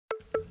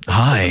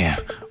Hi,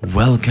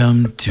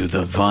 welcome to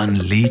the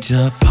 1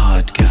 Liter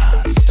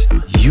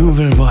Podcast. You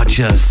will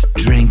watch us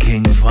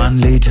drinking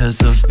 1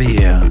 liters of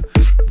beer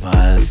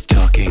whilst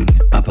talking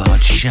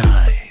about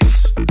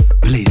shies.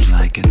 Please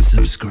like and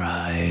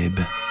subscribe.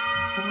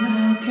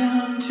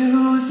 Welcome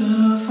to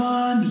the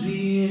 1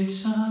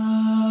 Liter.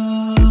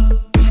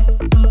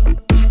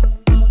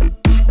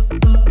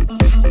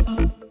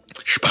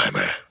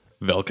 Spijmer.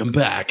 Welcome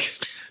back.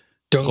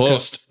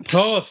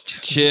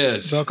 Prost.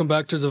 Cheers. Welcome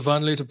back to the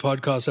 1 Liter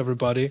Podcast,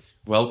 everybody.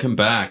 Welcome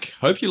back.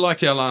 Hope you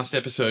liked our last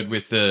episode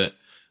with the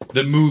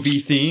movie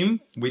theme.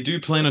 We do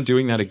plan on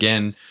doing that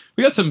again.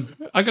 I got some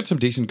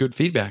decent good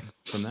feedback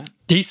from that.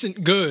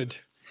 Decent good.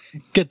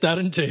 Get that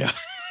into you.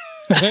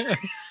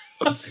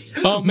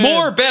 Oh, man.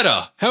 More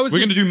better. We're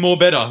going to do more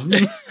better.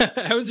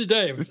 How was your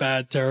day?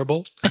 Bad,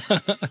 terrible. All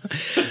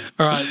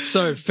right,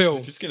 so Phil.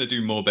 We're just going to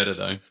do more better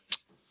though.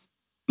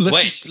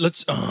 Let's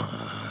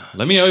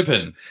Let me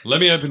open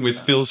with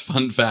Phil's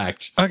fun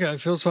fact. Okay,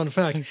 Phil's fun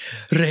fact.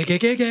 We need a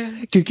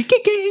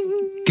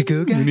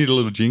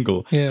little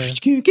jingle. Yeah.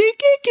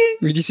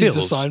 We just use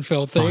the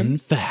Seinfeld theme. Fun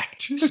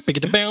fact.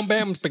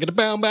 Spiggity-bam-bam,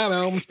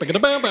 spiggity-bam-bam,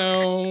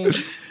 spiggity-bam-bam.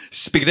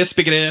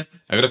 Spiggity.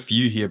 I got a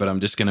few here, but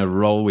I'm just going to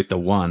roll with the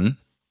one.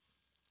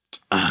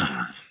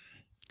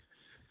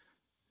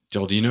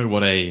 Joel, do you know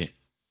what a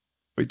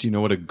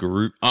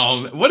group...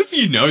 Oh, what if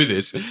you know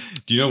this?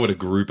 Do you know what a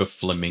group of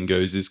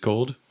flamingos is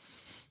called?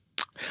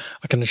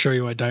 I can assure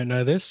you I don't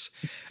know this.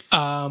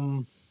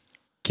 Can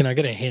I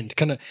get a hint?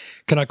 Can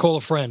I call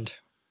a friend?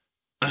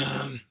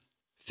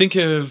 Think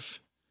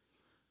of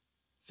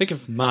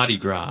Mardi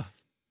Gras.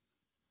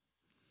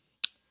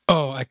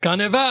 Oh, a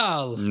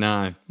carnival.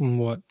 No.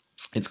 What?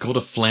 It's called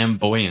a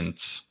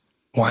flamboyance.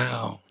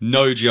 Wow.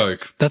 No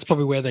joke. That's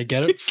probably where they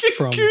get it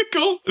from.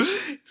 Google.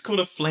 It's called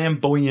a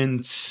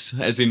flamboyance,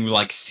 as in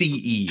like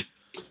CE.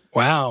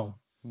 Wow.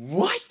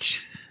 What?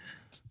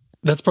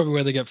 That's probably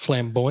where they get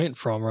flamboyant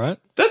from, right?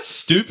 That's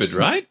stupid,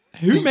 right?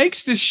 Who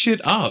makes this shit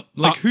up?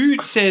 Like, who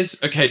says,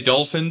 okay,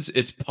 dolphins,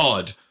 it's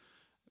pod.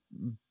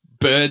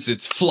 Birds,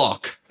 it's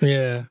flock.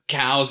 Yeah.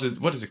 Cows,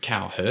 what is a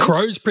cow? Herd?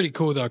 Crow's pretty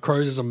cool, though.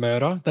 Crow's is a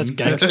murder. That's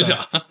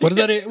gangster. What is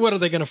that? What are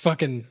they going to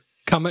fucking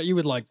come at you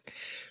with, like,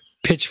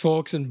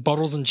 pitchforks and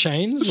bottles and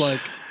chains? Like,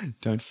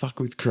 don't fuck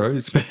with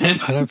crows, man.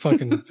 I don't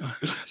fucking...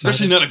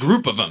 Especially not a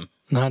group of them.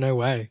 No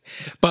way.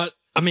 But,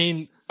 I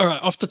mean, all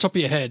right, off the top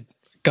of your head,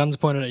 guns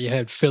pointed at your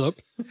head,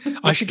 Philip.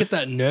 I should get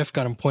that Nerf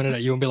gun and point it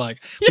at you and be like,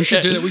 we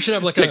should do that. We should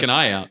have like take an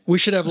eye out. We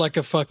should have like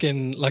a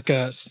fucking like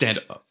a stand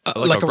up,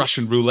 like a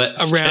Russian roulette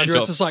around you.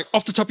 It's just like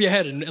off the top of your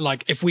head, and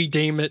like if we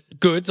deem it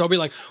good, so I'll be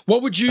like,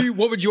 what would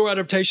your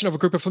adaptation of a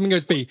group of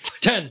flamingos be?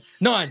 10,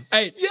 9,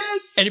 8.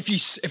 Yes. And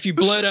if you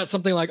blurt out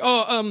something like,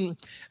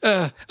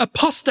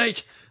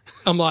 apostate,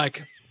 I'm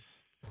like,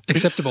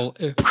 acceptable.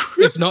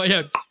 If not,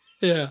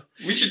 yeah.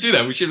 We should do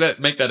that. We should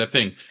make that a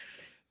thing.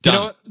 Done. You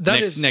know what?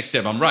 Next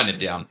step. I'm writing it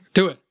down.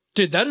 Do it.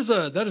 Dude, that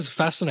is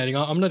fascinating.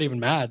 I'm not even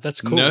mad. That's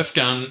cool. Nerf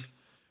gun.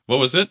 What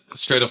was it?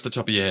 Straight off the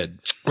top of your head.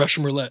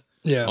 Russian roulette.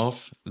 Yeah.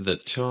 Off the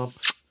top.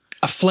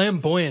 A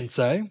flamboyance,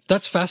 eh?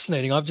 That's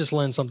fascinating. I've just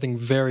learned something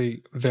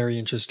very, very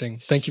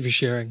interesting. Thank you for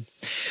sharing.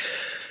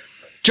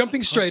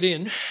 Jumping straight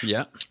in.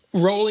 Yeah.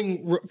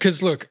 Rolling,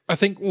 because look, I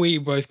think we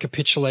both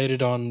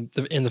capitulated in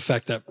the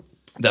fact that...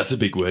 That's a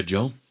big word,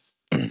 Joel.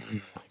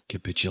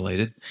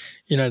 Capitulated.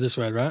 You know this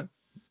word, right?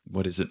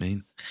 What does it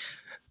mean?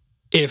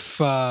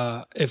 If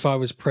I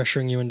was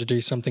pressuring you into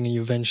do something and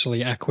you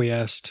eventually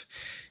acquiesced,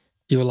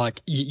 you were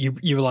like you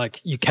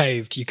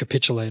caved, you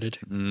capitulated,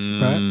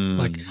 right?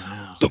 Like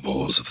the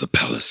walls of the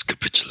palace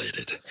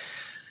capitulated.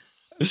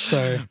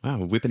 So wow,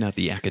 whipping out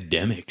the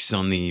academics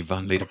on the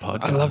 1 Liter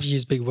Podcast. I love to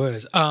use big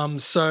words.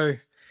 So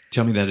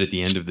tell me that at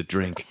the end of the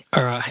drink.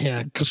 All right,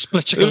 yeah,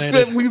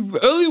 capitulated.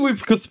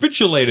 We've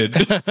capitulated.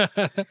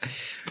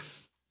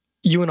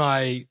 You and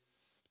I,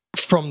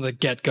 from the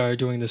get-go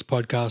doing this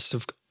podcast,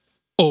 have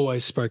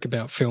always spoke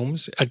about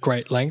films at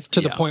great length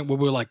to the point where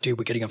we were like, dude,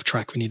 we're getting off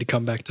track. We need to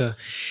come back to...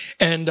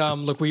 And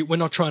look, we're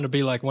not trying to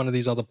be like one of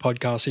these other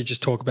podcasts who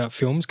just talk about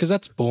films because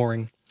that's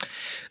boring.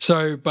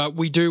 So, but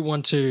we do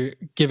want to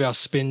give our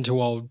spin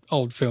to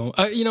old film.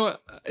 You know,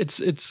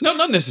 it's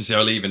not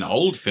necessarily even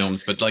old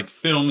films, but like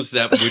films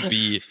that would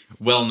be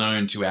well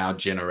known to our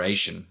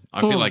generation. I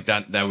feel like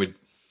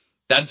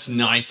that's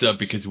nicer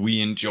because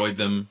we enjoyed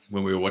them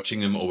when we were watching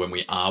them or when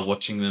we are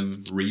watching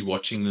them,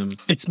 rewatching them.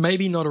 It's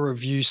maybe not a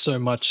review so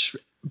much,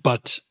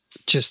 but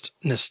just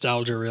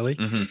nostalgia, really.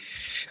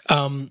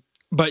 Mm-hmm.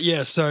 But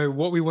yeah, so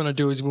what we want to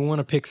do is we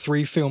want to pick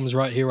 3 films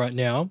right here, right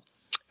now.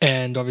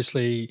 And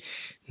obviously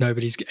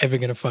nobody's ever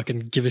going to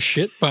fucking give a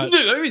shit. But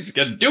nobody's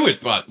going to do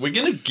it, but we're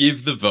going to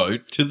give the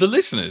vote to the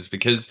listeners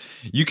because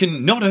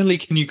not only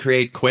can you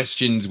create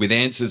questions with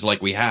answers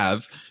like we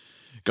have,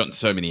 gotten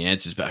so many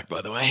answers back,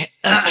 by the way.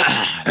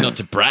 Not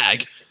to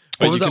brag.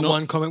 What was that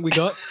one comment we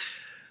got?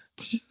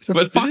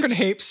 Fucking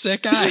heap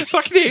sick, eh?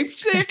 Fucking heap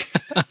sick.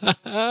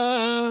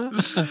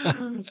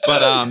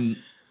 But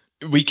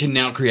we can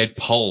now create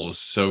polls.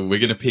 So we're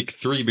going to pick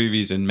 3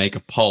 movies and make a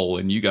poll,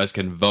 and you guys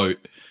can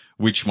vote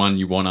which one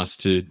you want us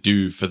to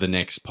do for the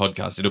next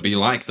podcast. It'll be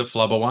like the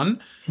Flubber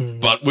one,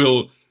 but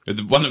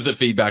one of the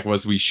feedback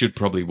was we should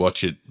probably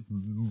watch it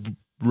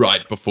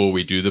right before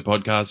we do the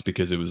podcast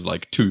because it was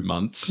like 2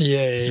 months.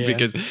 Yeah.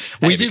 Because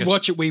we did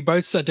watch it. We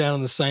both sat down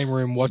in the same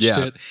room, watched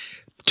it,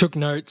 took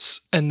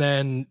notes, and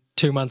then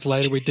 2 months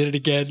later we did it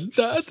again.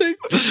 I think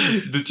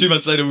the 2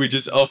 months later we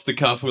just off the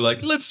cuff we're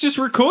like, let's just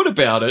record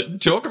about it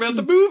and talk about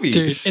the movie.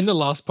 Dude, in the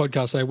last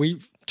podcast though, we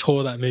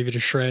tore that movie to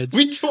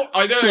shreds.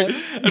 I know.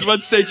 At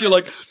one stage you're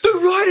like, the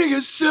writing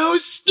is so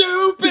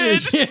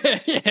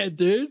stupid. yeah,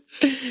 dude.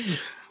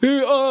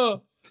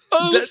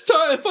 Let's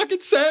tie a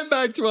fucking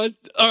sandbag to us.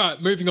 All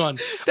right, moving on.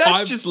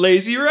 That's just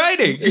lazy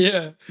writing.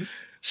 Yeah.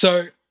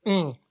 So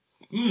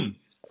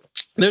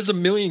there's a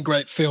million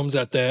great films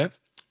out there.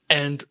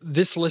 And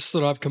this list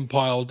that I've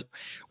compiled,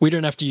 we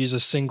don't have to use a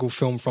single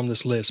film from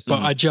this list.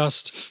 But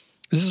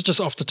this is just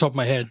off the top of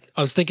my head.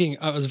 I was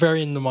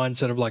very in the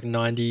mindset of like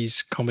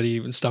 90s comedy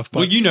and stuff. But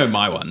well, you know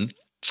my one.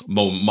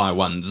 My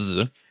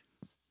ones.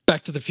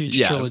 Back to the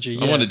Future trilogy.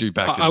 I want to do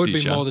Back to the Future. I would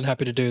be more than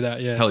happy to do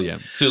that, yeah. Hell yeah.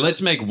 So let's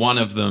make one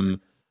of the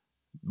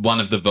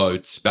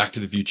votes, Back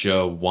to the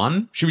Future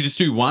 1. Should we just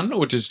do one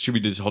or should we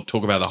just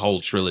talk about the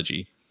whole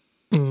trilogy?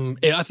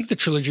 Yeah, I think the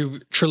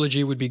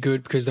trilogy would be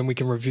good because then we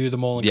can review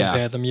them all and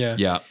compare them, yeah.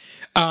 Yeah.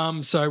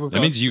 So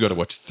that means you got to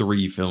watch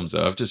 3 films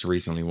though. I've just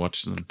recently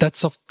watched them.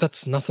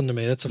 That's nothing to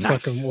me. That's a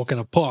fucking walk in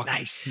a park.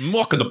 Nice.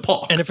 Walk in the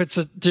park. And if it's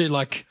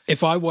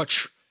if I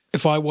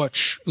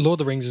watch Lord of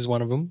the Rings is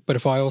one of them, but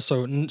if I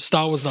also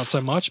Star Wars not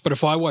so much, but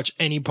if I watch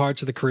any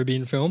parts of the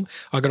Caribbean film,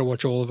 I got to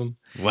watch all of them.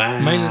 Wow.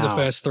 Mainly the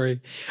first 3.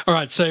 All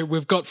right, so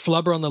we've got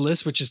Flubber on the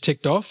list, which is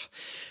ticked off.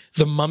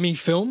 The Mummy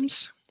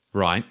films.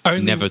 Right.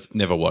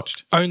 Never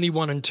watched. Only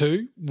 1 and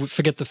 2.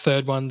 Forget the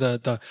third one.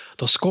 The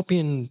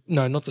Scorpion.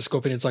 No, not the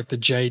Scorpion. It's like the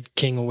Jade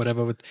King or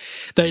whatever.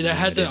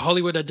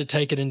 Hollywood had to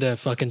take it into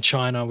fucking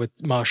China with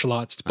martial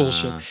arts. It's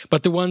bullshit.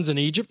 But the ones in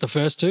Egypt, the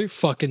first 2,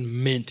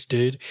 fucking mint,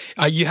 dude.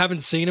 You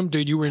haven't seen them,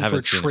 dude. You were in for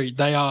a treat.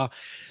 They are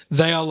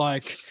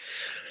like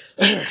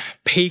the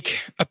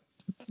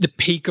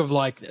peak of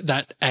like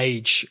that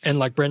age. And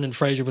like Brendan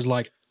Fraser was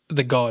like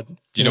the god.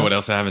 Do you know what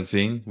else I haven't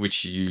seen,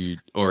 which you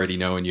already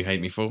know and you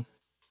hate me for?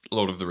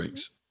 Lord of the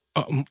Rings.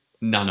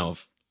 None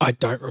of. I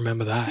don't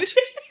remember that.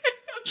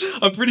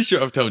 I'm pretty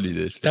sure I've told you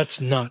this. That's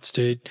nuts,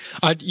 dude.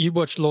 You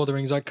watched Lord of the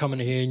Rings, I'd come in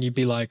here and you'd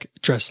be like,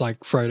 dressed like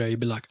Frodo.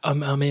 You'd be like,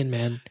 I'm in,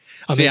 man.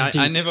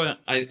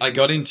 I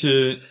got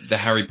into the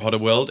Harry Potter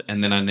world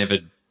and then I never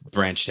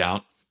branched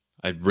out.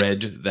 I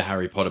read the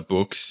Harry Potter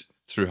books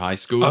through high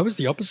school. I was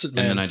the opposite,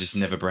 man. And then I just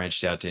never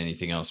branched out to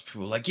anything else.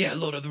 People were like, yeah,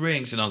 Lord of the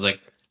Rings. And I was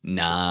like,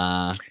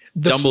 nah.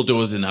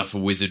 Dumbledore's enough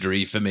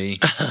wizardry for me.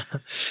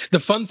 The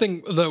fun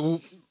thing, the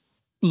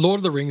Lord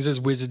of the Rings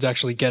is wizards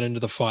actually get into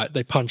the fight.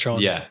 They punch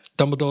on. Yeah.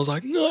 Dumbledore's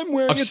like, no, I'm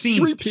wearing a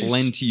 3-piece. I've seen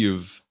plenty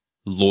of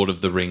Lord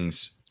of the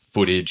Rings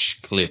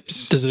footage,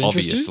 clips. Does it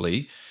interest obviously.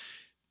 You?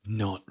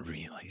 Not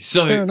really.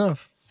 So fair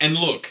enough. And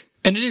look.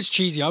 And it is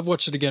cheesy. I've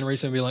watched it again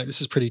recently and be like, this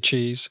is pretty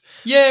cheese.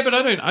 Yeah, but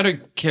I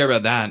don't care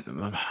about that.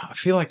 I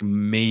feel like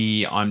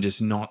I'm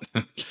just not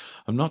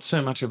I'm not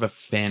so much of a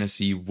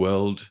fantasy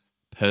world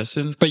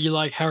person. But you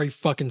like Harry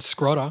fucking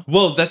Scrotter.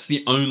 Well, that's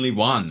the only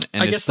one.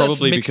 And it's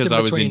probably because I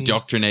was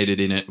indoctrinated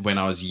in it when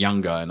I was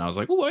younger and I was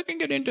like, oh, I can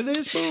get into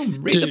this.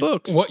 Boom, read the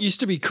books. What used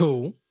to be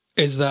cool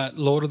is that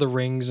Lord of the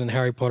Rings and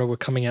Harry Potter were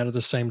coming out at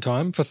the same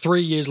time. For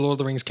 3 years, Lord of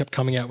the Rings kept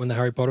coming out when the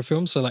Harry Potter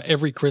films. So like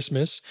every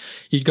Christmas,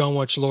 you'd go and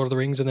watch Lord of the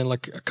Rings and then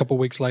like a couple of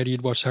weeks later,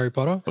 you'd watch Harry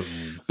Potter.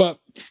 But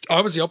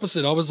I was the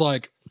opposite. I was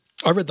like,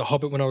 I read The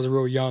Hobbit when I was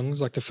real young. It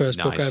was like the first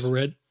book I ever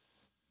read.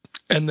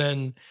 And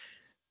then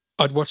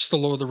I'd watch the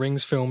Lord of the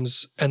Rings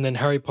films and then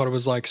Harry Potter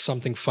was like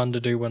something fun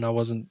to do when I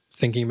wasn't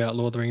thinking about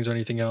Lord of the Rings or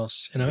anything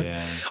else, you know?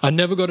 Yeah. I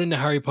never got into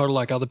Harry Potter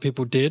like other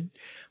people did.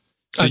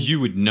 So you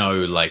would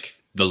know like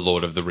the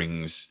Lord of the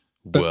Rings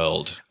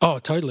world. Oh,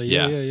 totally.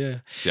 Yeah.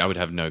 See, I would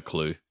have no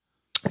clue.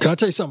 Can I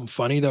tell you something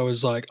funny though?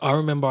 Is like, I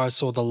remember I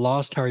saw the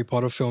last Harry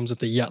Potter films at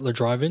the Yatla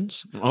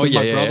drive-ins. Oh, yeah,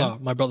 my brother.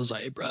 My brother's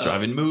like, hey, bro.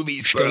 Drive-in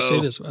movies, bro. Go see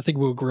this. I think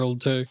we were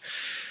grilled too.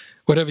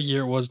 Whatever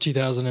year it was,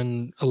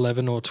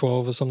 2011 or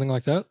 12 or something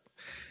like that.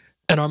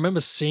 And I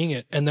remember seeing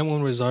it, and then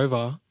when it was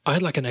over, I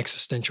had like an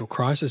existential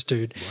crisis,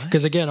 dude.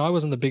 Because again, I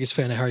wasn't the biggest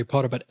fan of Harry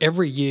Potter, but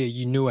every year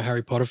you knew a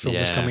Harry Potter film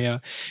was coming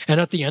out. And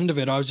at the end of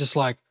it, I was just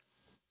like,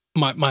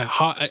 my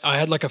heart, I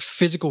had like a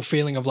physical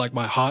feeling of like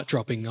my heart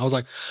dropping. I was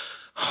like,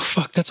 oh,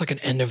 fuck, that's like an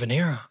end of an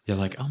era. You're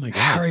like, oh my God,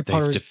 Harry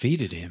Potter's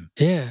defeated him.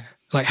 Yeah.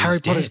 Like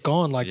Harry Potter's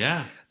gone. Like,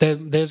 yeah.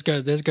 There's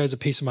goes a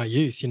piece of my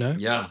youth, you know?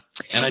 Yeah.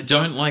 And I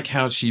don't like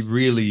how she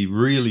really,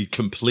 really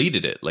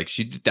completed it. Like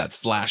she did that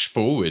flash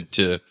forward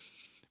to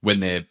when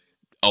they're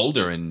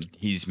older and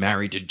he's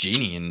married to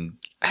Ginny. And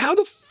how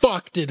the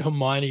fuck did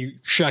Hermione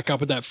shack up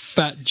with that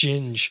fat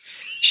ginge?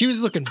 She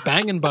was looking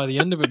banging by the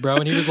end of it, bro,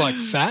 and he was like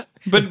fat.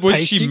 But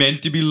was she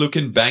meant to be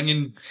looking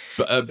banging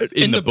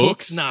in the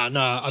books?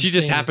 No. She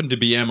just happened to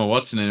be Emma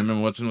Watson, and Emma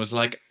Watson was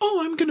like,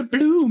 "Oh, I'm gonna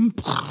bloom."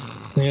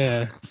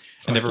 Yeah,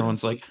 and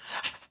everyone's like,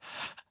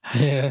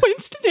 "Yeah,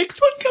 when's the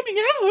next one coming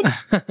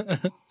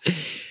out?"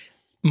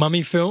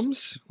 Mummy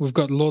films. We've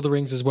got Lord of the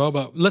Rings as well,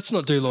 but let's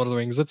not do Lord of the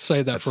Rings. Let's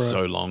save that That's for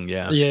so long,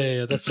 yeah.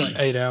 Yeah, that's like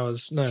 8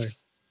 hours. No,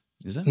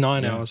 Is it?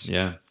 9 Yeah, hours.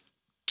 Yeah.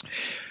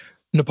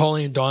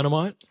 Napoleon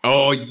Dynamite.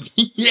 Oh,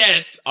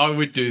 yes, I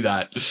would do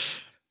that.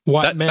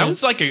 White Man. That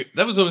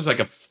was almost like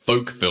a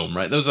folk film,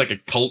 right? That was like a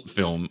cult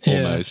film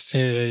almost.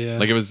 Yeah.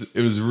 Like it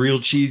was real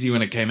cheesy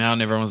when it came out,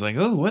 and everyone was like,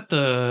 "Oh, what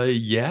the?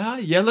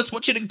 Yeah, let's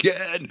watch it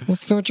again."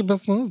 What's your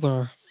best ones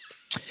there?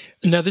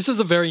 Now, this is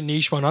a very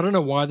niche one. I don't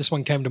know why this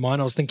one came to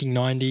mind. I was thinking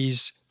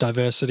 90s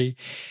diversity.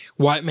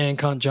 White Man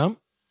Can't Jump.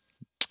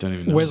 Don't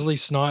even know. Wesley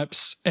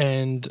Snipes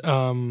and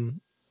oh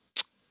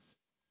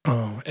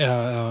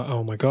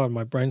my God,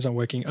 my brain's not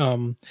working.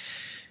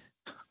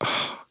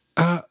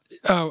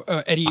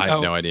 Eddie. I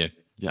have no idea.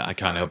 Yeah, I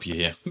can't help you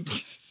here.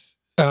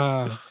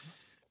 But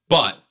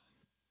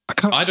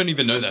I don't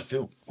even know that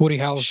film. Woody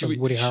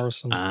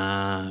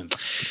Harrelson.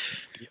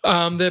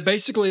 They're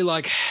basically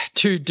like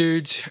two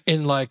dudes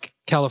in like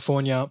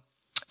California,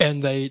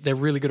 and they're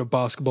really good at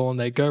basketball, and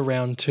they go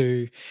around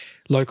to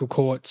local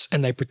courts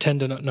and they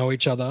pretend to not know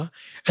each other,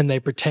 and they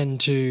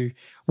pretend to.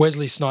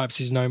 Wesley Snipes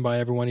is known by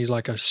everyone. He's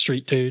like a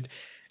street dude,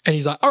 and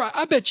he's like, "All right,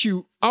 I bet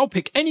you I'll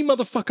pick any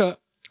motherfucker."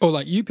 Or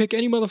like you pick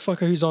any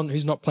motherfucker who's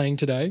not playing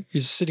today,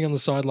 who's sitting on the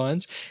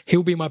sidelines.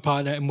 He'll be my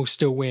partner, and we'll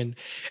still win.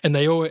 And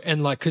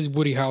because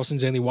Woody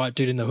Harrelson's the only white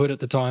dude in the hood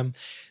at the time,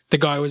 the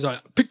guy was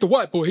like, "Pick the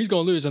white boy, he's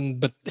gonna lose."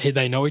 But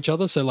they know each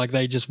other, so like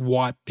they just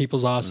wipe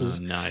people's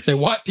asses. Oh, nice. They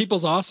wipe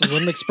people's asses.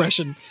 What an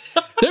expression!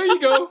 There you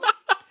go.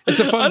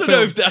 It's a fun. I don't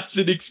know if that's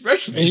an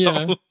expression.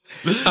 Yeah.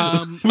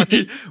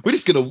 We're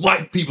just gonna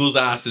wipe people's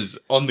asses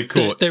on the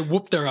court. They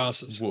whoop their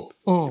asses.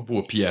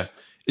 Whoop. Yeah.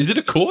 Is it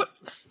a court?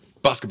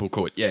 Basketball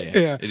court,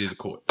 yeah. It is a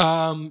court.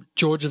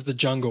 George of the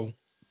Jungle.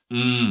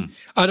 Mm.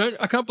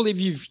 I can't believe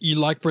you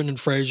like Brendan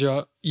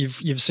Fraser.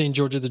 You've seen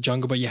George of the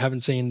Jungle, but you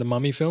haven't seen the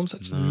Mummy films.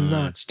 That's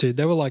nuts, dude.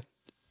 They were like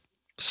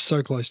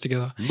so close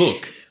together.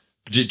 Look,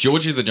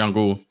 George of the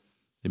Jungle,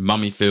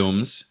 Mummy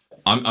films.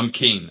 I'm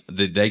keen.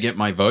 They get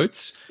my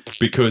votes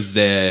because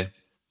they're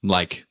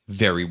like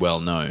very well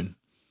known,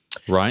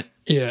 right?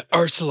 Yeah,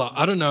 Ursula.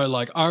 I don't know.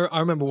 Like I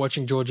remember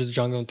watching George of the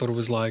Jungle and thought it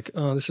was like,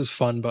 oh, this is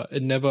fun, but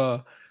it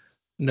never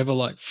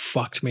like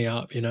fucked me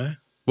up, you know?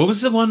 What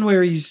was the one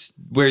where he's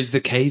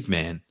the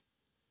caveman?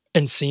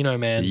 Encino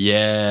Man.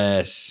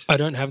 Yes. I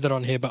don't have that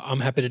on here, but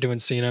I'm happy to do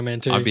Encino Man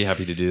too. I'd be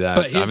happy to do that.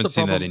 But I haven't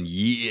seen that in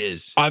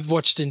years. I've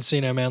watched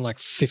Encino Man like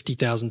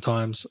 50,000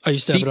 times. I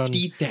used to have it on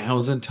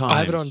 50,000 times. I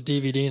have it on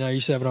DVD and I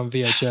used to have it on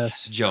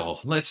VHS. Joel,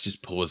 let's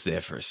just pause there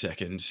for a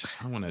second.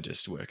 I want to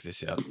just work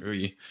this out for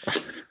you.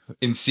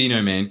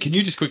 Encino Man. Can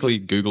you just quickly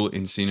Google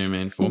Encino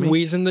Man for me?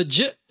 Wheezing the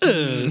juice.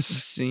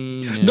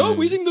 Encino No,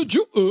 wheezing the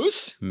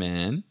juice.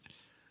 Man.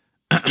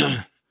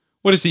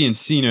 What is the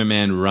Encino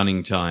Man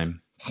running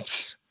time?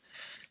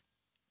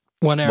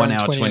 1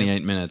 hour,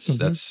 28 minutes.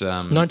 Mm-hmm. That's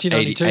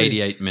 1992.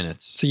 88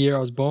 minutes. It's the year I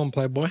was born,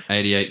 Playboy.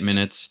 88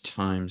 minutes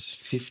times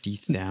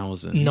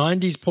 50,000.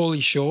 90s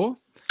Pauly Shore.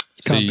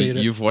 You can't beat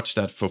it. You've watched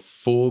that for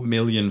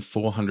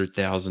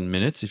 4,400,000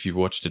 minutes if you've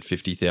watched it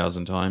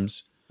 50,000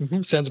 times.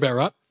 Mm-hmm. Sounds about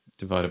right.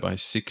 Divided by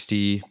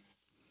 60,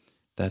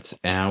 that's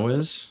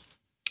hours.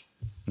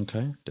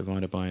 Okay,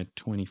 divided by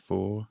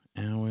 24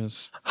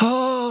 hours.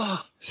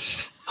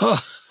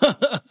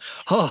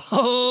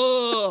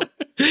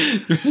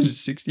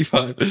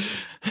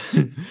 65.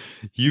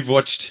 You've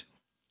watched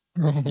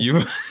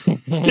Encino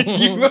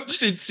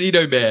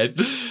Man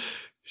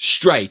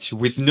straight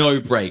with no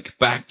break,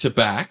 back to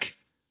back,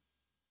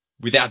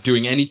 without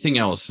doing anything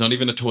else, not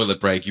even a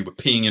toilet break. You were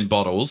peeing in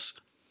bottles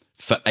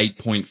for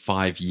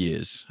 8.5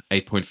 years,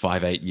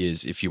 8.58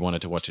 years if you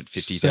wanted to watch it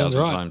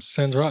 50,000 times.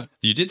 Sounds right.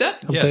 You did that?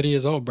 I'm 30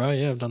 years old, bro.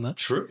 Yeah, I've done that.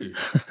 True.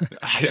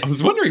 I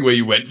was wondering where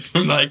you went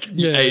from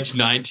age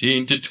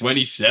 19 to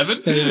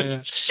 27.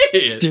 Yeah.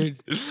 Shit.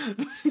 Dude.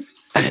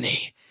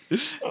 Annie.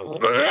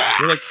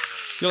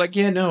 You're like,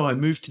 yeah, no, I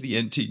moved to the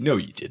NT. No,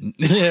 you didn't.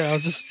 Yeah, I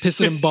was just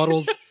pissing in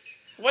bottles.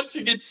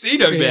 Watching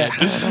Encino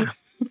Man.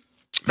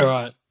 All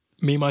right.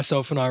 Me,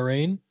 Myself, and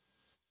Irene.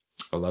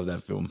 I love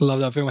that film. Love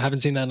that film. I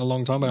haven't seen that in a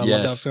long time, but I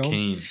love that film.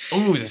 Keen.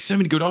 Oh, there's so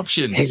many good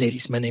options. Hey,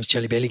 ladies, my name's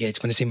Charlie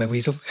Baileygates. Want to see my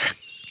weasel?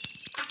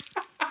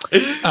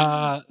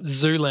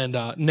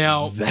 Zoolander.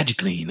 Now,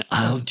 Vagiclean,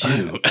 I'll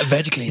do.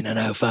 Vagiclean on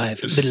aisle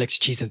 5. A bit of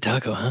extra cheese and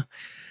taco, huh?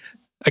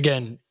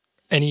 Again,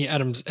 any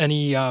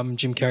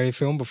Jim Carrey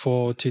film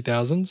before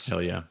 2000s?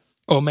 Hell yeah.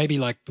 Or maybe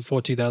like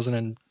before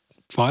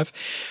 2005.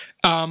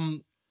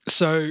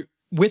 So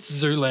with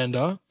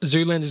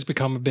Zoolander's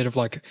become a bit of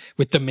like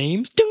with the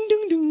memes. Ding,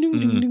 ding, ding, ding,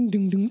 ding, ding,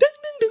 ding, ding, ding,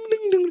 ding,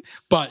 ding, ding.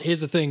 But here's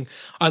the thing.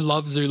 I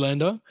love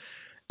Zoolander.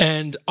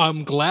 And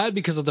I'm glad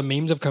because of the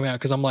memes have come out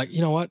because I'm like,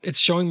 you know what? It's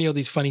showing me all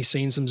these funny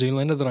scenes from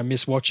Zoolander that I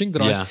miss watching.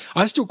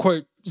 I still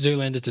quote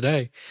Zoolander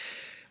today.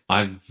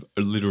 I've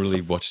literally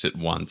watched it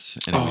once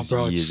and it was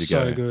years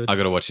ago. So good. I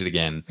got to watch it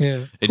again.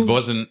 Yeah.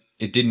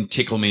 It didn't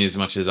tickle me as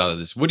much as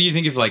others. What do you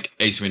think of like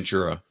Ace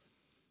Ventura?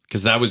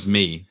 Because that was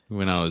me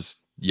when I was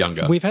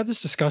younger. We've had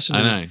this discussion.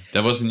 I know.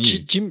 That wasn't you.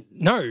 Jim,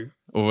 no.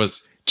 Or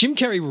was... Jim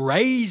Carrey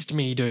raised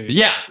me, dude.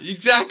 Yeah,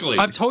 exactly.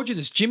 I've told you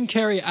this. Jim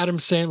Carrey, Adam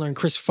Sandler, and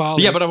Chris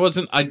Farley. Yeah, but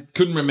I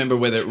couldn't remember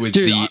whether it was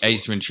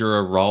Ace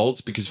Ventura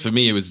roles, because for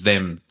me it was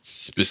them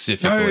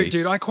specifically. No,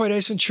 dude, I quote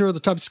Ace Ventura all the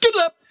time.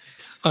 Skidlap!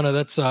 Oh, no,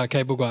 that's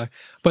Cable Guy.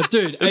 But,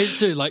 dude,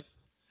 like...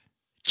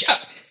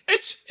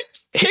 It's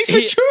Ace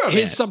Ventura, man.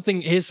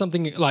 Here's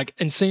something, like,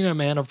 Encino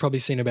Man I've probably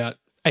seen about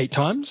 8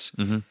 times.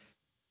 Mm-hmm.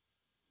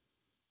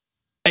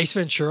 Ace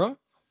Ventura,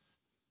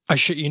 I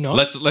shit you not.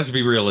 Let's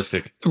be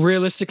realistic.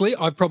 Realistically,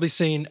 I've probably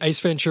seen Ace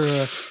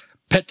Ventura,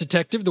 Pet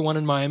Detective, the one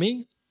in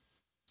Miami,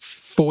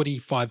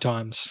 45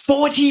 times.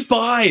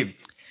 45!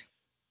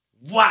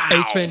 Wow!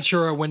 Ace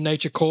Ventura, When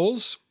Nature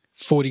Calls,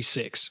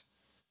 46.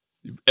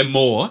 And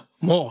more?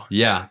 More.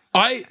 Yeah.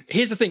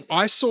 Here's the thing.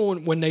 I saw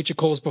When Nature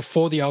Calls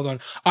before the other one.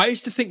 I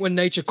used to think When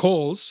Nature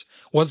Calls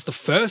was the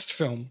first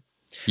film.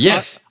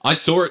 Yes, I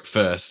saw it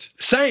first.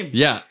 Same.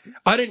 Yeah.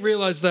 I didn't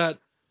realize that.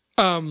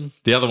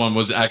 The other one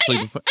was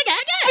actually...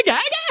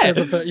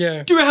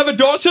 Yeah. Do you have a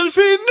daughter,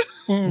 Finn?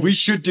 We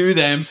should do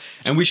them,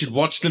 and we should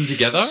watch them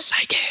together.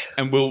 Psycho.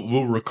 And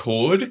we'll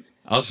record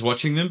us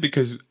watching them,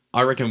 because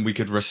I reckon we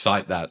could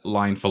recite that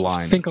line for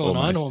line. Finkel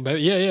and Einhorn,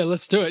 baby. Yeah,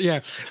 let's do it. Yeah.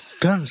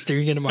 Gum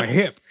sticking into my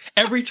hip.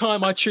 Every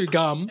time I chew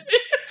gum,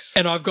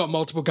 and I've got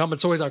multiple gum,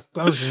 it's always like,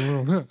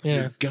 yeah.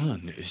 Your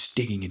gun is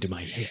sticking into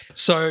my hip.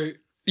 So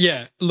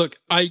yeah, look,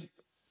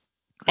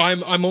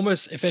 I'm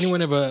almost, if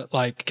anyone ever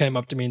like came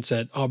up to me and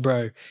said, "Oh,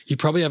 bro, you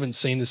probably haven't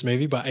seen this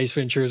movie, but Ace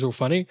Ventura is all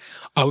funny,"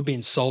 I would be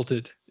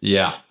insulted.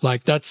 Yeah,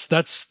 like that's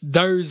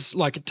those,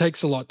 like, it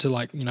takes a lot to,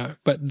 like, you know,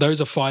 but those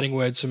are fighting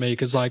words for me,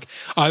 because like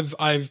I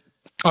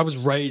was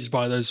raised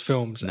by those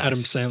films, nice. Adam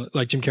Sandler,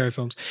 like Jim Carrey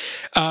films,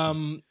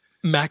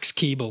 Max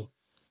Keeble.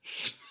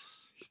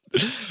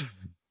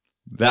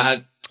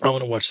 That I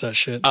want to watch that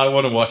shit. I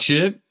want to watch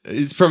it.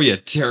 It's probably a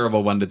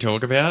terrible one to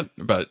talk about,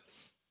 but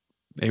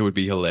it would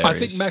be hilarious. I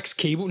think Max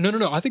Keeble.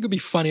 No. I think it'd be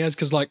funny as,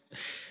 because like,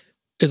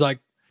 it's like,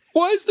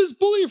 why is this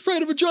bully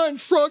afraid of a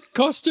giant frog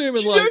costume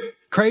and like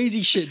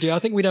crazy shit, dude? I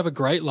think we'd have a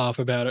great laugh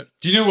about it.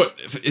 Do you know what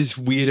is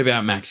weird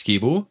about Max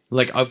Keeble?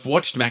 Like, I've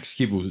watched Max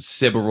Keeble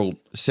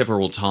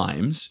several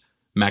times.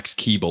 Max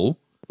Keeble.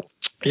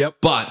 Yep.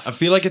 But I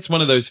feel like it's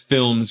one of those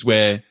films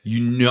where you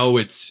know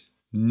it's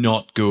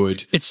not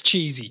good. It's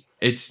cheesy.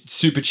 It's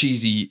super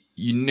cheesy.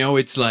 You know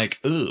it's like,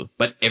 ugh,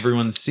 but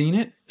everyone's seen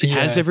it. Yeah.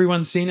 Has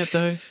everyone seen it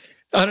though?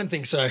 I don't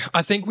think so.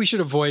 I think we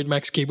should avoid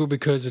Max Keeble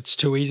because it's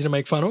too easy to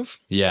make fun of.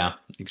 Yeah,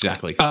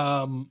 exactly.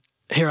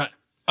 Here,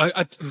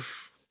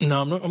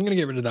 no, I'm not. I'm going to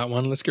get rid of that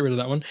one. Let's get rid of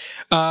that one.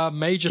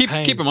 Major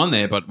Pain. Keep them on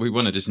there, but we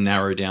want to just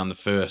narrow down the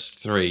first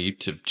 3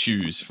 to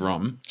choose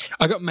from.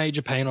 I got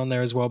Major Pain on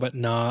there as well, but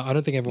nah, I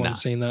don't think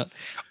everyone's seen that.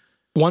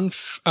 One,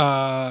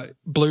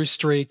 Blue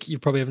Streak. You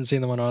probably haven't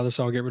seen the one either,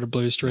 so I'll get rid of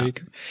Blue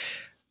Streak. No.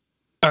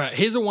 All right,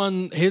 here's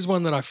one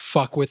that I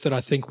fuck with that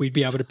I think we'd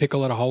be able to pick a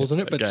lot of holes in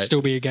it, but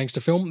still be a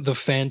gangster film. The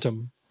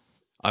Phantom.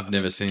 I've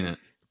never seen it.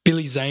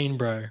 Billy Zane,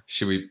 bro.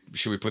 Should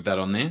we put that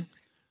on there?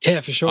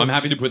 Yeah, for sure. I'm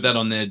happy to put that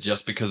on there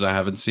just because I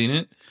haven't seen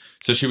it.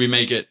 So should we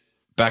make it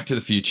Back to the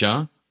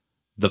Future,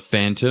 The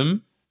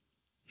Phantom?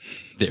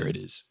 There it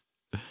is.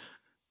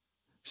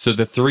 So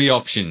the 3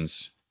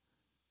 options: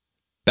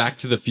 Back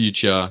to the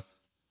Future,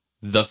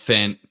 The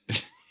Phantom.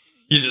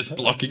 You're just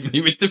blocking me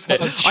with the pen.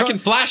 I can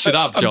flash it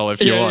up, Joel,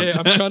 if you want. Yeah,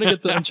 I'm trying to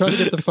get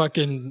the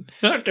fucking.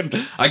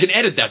 I can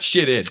edit that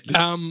shit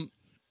in.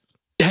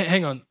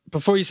 Hang on,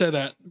 before you say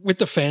that, with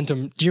the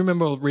Phantom, do you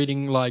remember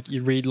reading, like,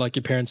 you read like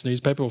your parents'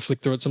 newspaper or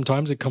flick through it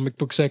sometimes, the comic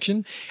book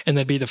section, and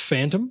there'd be the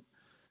Phantom.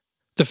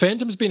 The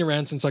Phantom's been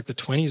around since like the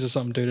 20s or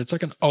something, dude. It's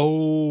like an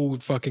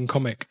old fucking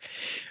comic,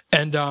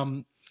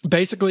 and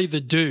basically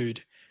the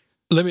dude.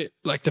 The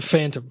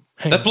Phantom.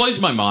 That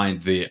blows my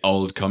mind, the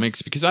old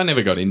comics, because I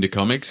never got into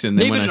comics, and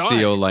then when I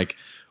see all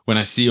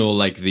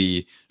like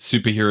the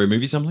superhero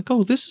movies, I'm like,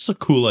 oh, this is a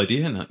cool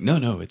idea. And like,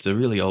 no, it's a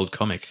really old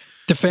comic.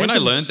 When I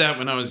learned that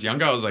when I was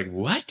younger, I was like,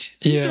 what?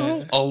 These are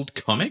all old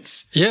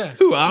comics? Yeah.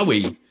 Who are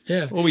we?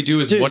 Yeah. All we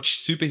do is watch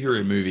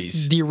superhero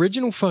movies. The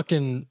original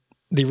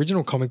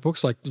comic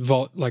books, like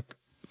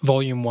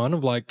Volume 1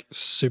 of like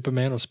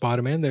Superman or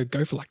Spider-Man, they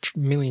go for like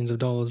millions of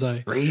dollars,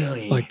 eh?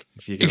 Really? Like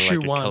if you get issue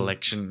like a 1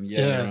 collection,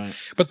 yeah, right.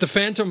 But the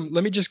Phantom,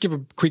 let me just give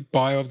a quick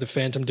bio of the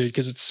Phantom, dude,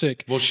 because it's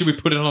sick. Well, should we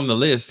put it on the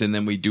list and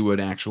then we do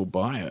an actual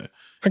bio?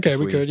 Okay,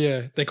 we could,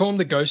 yeah. They call him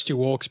the Ghost Who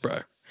Walks,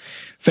 bro.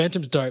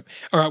 Phantom's dope.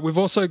 All right, we've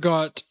also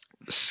got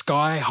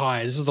Sky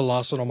High. This is the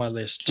last one on my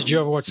list. Did you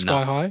ever watch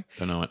Sky High?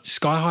 Don't know it.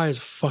 Sky High is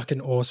fucking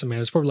awesome,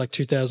 man. It's probably like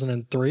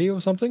 2003 or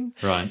something.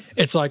 Right.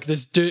 It's like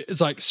this dude. It's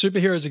like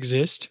superheroes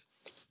exist,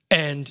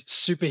 and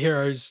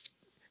superheroes'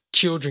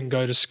 children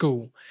go to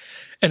school,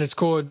 and it's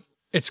called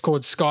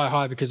Sky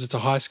High because it's a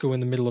high school in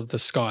the middle of the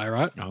sky,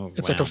 right? Oh,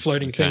 it's like a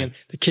floating thing, and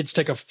the kids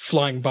take a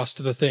flying bus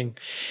to the thing.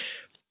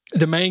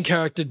 The main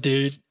character,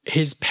 dude,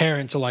 his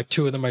parents are like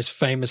 2 of the most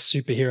famous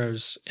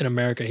superheroes in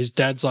America. His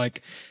dad's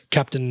like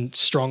Captain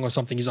Strong or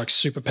something. He's like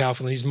super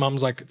powerful, and his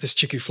mum's like this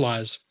chick who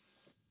flies.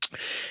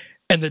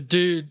 And the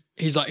dude,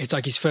 he's like, it's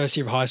like his first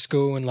year of high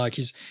school, and like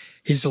he's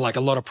like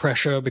a lot of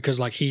pressure because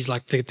like he's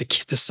like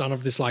the son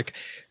of this like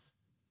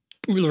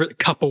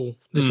couple,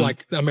 this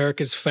like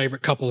America's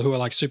favorite couple who are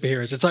like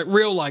superheroes. It's like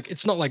real, like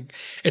it's not like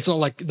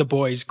The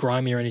Boys,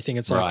 grimy or anything.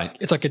 It's like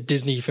it's like a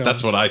Disney film.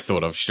 That's what I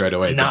thought of straight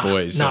away. The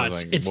Boys. No,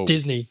 it's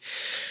Disney,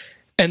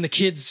 and the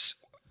kids'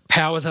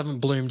 powers haven't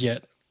bloomed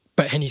yet,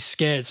 and he's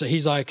scared. So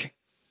he's like,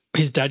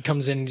 his dad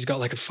comes in and he's got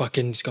like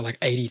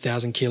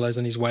 80,000 kilos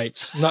on his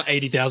weights. Not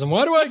 80,000.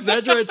 Why do I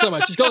exaggerate so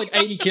much? He's got like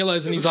 80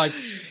 kilos and he's like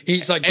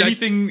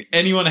anything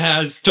anyone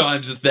has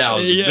times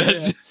 1,000.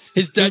 Yeah.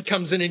 His dad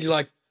comes in and he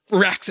like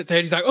racks it there.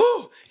 He's like,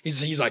 oh,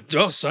 he's like,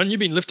 oh, son, you've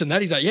been lifting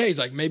that. He's like, yeah. He's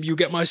like, maybe you'll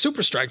get my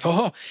super strength.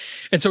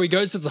 And so he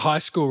goes to the high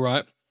school,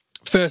 right?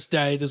 First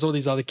day, there's all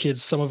these other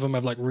kids. Some of them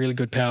have like really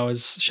good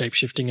powers,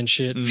 shape-shifting and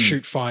shit,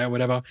 shoot fire,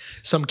 whatever.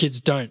 Some kids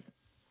don't.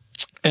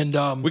 And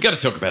we got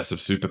to talk about some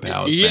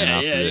superpowers, man,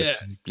 after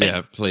this.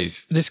 Yeah,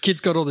 please. This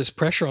kid's got all this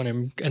pressure on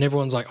him, and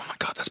everyone's like, oh my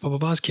God, that's blah, blah,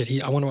 blah's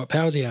kid. I wonder what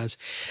powers he has.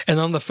 And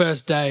on the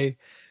first day,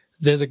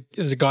 there's a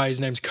guy, his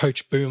name's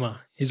Coach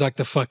Boomer. He's like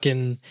the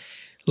fucking,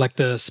 like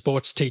the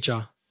sports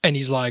teacher. And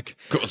he's like,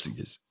 of course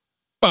he is.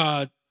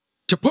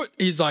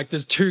 He's like,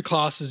 there's 2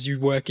 classes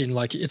you work in.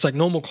 Like, it's like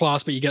normal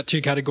class, but you get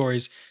 2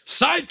 categories: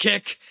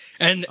 sidekick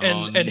and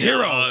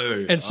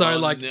hero. And so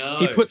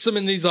he puts them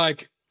in these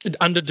like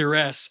under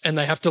duress, and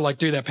they have to like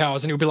do their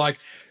powers. And he'll be like,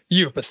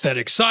 "You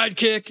pathetic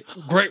sidekick,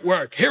 great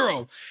work,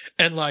 hero."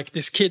 And like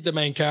this kid, the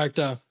main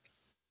character,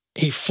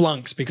 he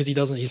flunks because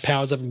his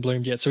powers haven't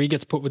bloomed yet. So he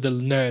gets put with the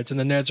nerds, and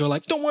the nerds are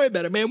like, "Don't worry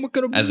about it, man. We're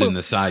gonna." As in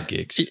the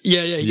sidekicks.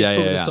 Yeah, he gets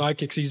put with the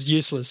sidekicks. He's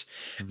useless.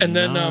 And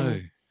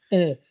then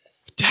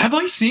have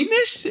I seen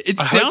this? It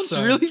sounds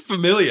really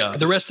familiar.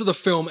 The rest of the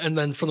film, and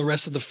then from the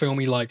rest of the film,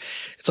 it's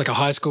like a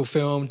high school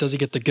film. Does he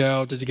get the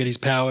girl? Does he get his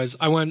powers?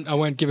 I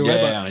won't give it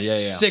away, but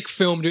sick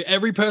film, dude.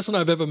 Every person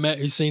I've ever met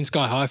who's seen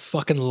Sky High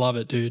fucking love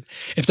it, dude.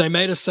 If they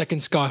made a second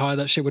Sky High,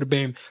 that shit would have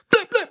been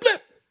blip, blip,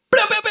 blip,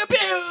 blip, blip,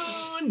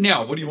 blip.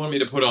 Now, what do you want me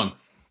to put on?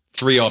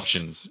 3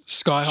 options.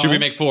 Sky High. Should we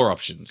make 4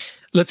 options?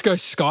 Let's go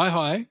Sky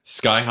High.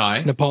 Sky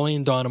High.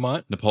 Napoleon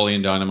Dynamite.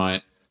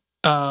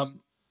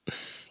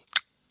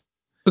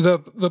 The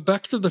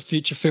Back to the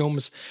Future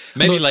films.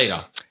 Maybe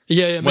later.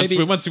 Yeah,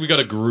 maybe. Once we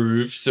got a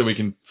groove so we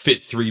can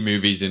fit 3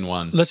 movies in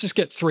one. Let's just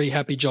get 3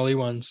 happy, jolly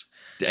ones.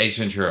 Ace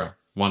Ventura,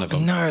 one of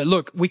them. No,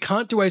 look, we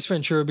can't do Ace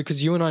Ventura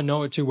because you and I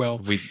know it too well.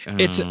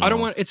 It's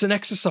an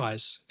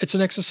exercise. It's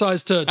an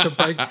exercise to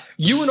break.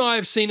 You and I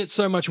have seen it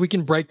so much, we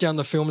can break down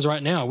the films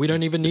right now. We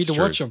don't even need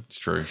to watch them. It's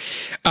true.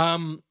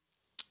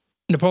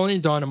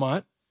 Napoleon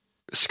Dynamite,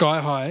 Sky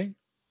High,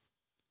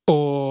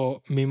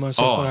 or Me,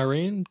 Myself, and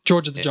Irene,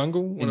 George of the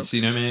Jungle.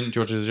 Encino Man,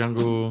 George of the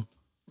Jungle.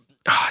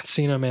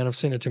 Encino Man, I've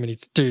seen it too many.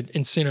 Dude,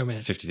 Encino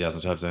Man. 50,000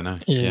 times, I know.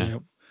 Yeah.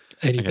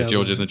 80,000. Okay,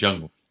 George of the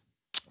Jungle.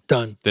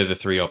 Done. They're the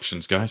 3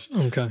 options, guys.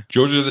 Okay.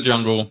 George of the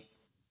Jungle,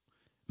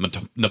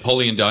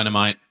 Napoleon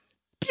Dynamite,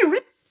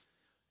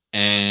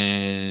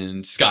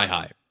 and Sky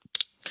High.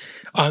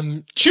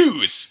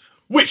 Choose!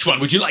 Which one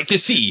would you like to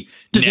see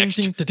next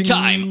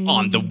time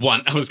on the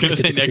one... I was going to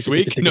say next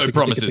week. No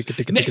promises.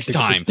 Next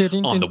time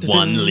on the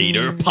 1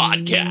 Liter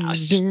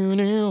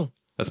Podcast.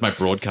 That's my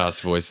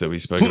broadcast voice that we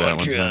spoke about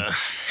one time.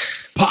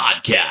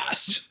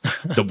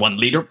 Podcast. The 1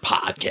 Liter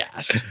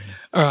Podcast.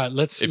 All right,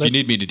 let's... If you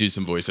need me to do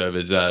some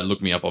voiceovers,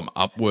 look me up on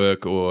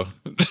Upwork or...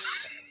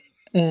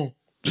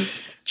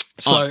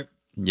 So...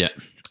 yeah.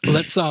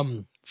 Let's...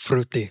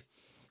 Fruity.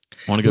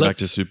 I want to go back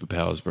to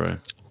superpowers, bro.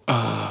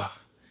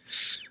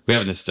 We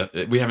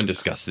haven't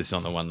discussed this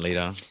on the 1 Liter.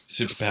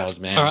 Superpowers,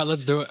 man. All right,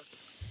 let's do it.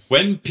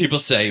 When people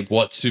say,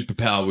 what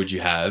superpower would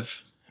you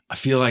have? I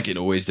feel like it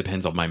always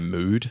depends on my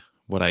mood,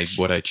 what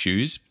I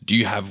choose. Do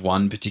you have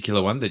one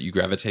particular one that you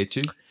gravitate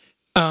to?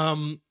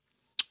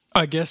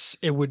 I guess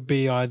it would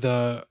be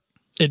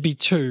it'd be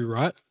 2,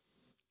 right?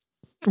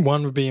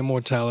 One would be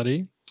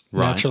immortality,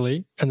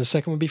 naturally, and the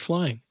second would be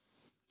flying.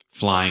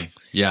 Flying.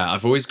 Yeah,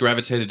 I've always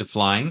gravitated to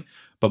flying,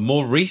 but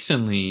more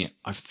recently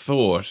I've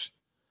thought...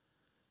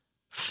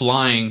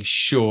 flying,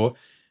 sure.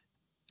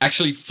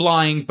 Actually,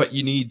 flying, but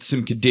you need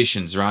some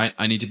conditions, right?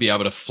 I need to be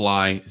able to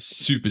fly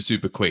super,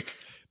 super quick.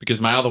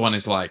 Because my other one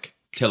is like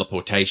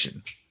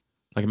teleportation.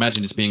 Like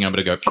imagine just being able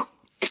to go...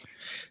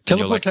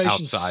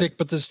 Teleportation's sick,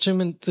 but there's too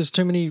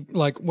many,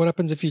 like, what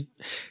happens if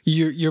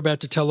you're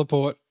about to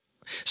teleport?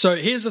 So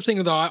here's the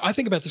thing, though. I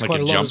think about this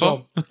quite a lot as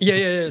well.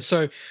 Yeah.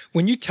 So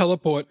when you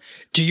teleport,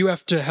 do you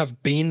have to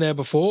have been there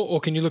before, or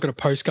can you look at a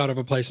postcard of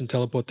a place and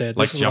teleport there?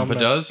 Like Jumper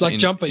does? Like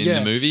Jumper, in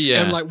the movie,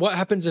 yeah. And like what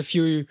happens if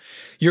you're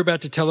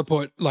about to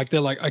teleport, like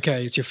they're like,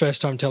 okay, it's your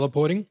first time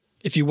teleporting.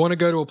 If you want to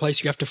go to a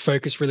place, you have to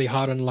focus really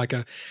hard on like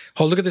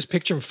look at this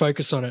picture and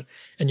focus on it.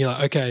 And you're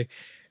like, okay.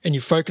 And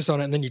you focus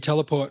on it and then you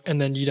teleport and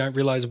then you don't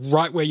realize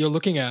right where you're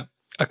looking at,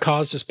 a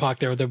car's just parked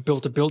there or they've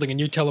built a building and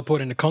you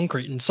teleport into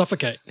concrete and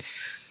suffocate.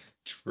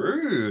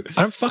 True.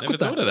 I don't fuck with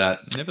that.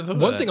 Never thought of that.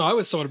 One thing I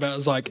always thought about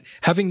is like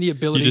having the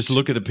ability. You just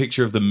look at a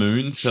picture of the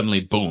moon, suddenly,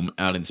 boom,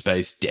 out in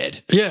space,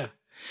 dead. Yeah.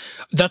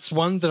 That's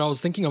one that I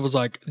was thinking of was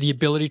like the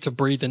ability to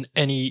breathe in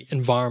any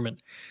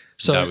environment.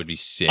 So that would be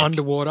sick.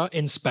 Underwater,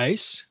 in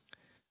space,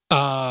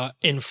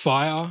 in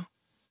fire,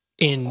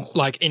 in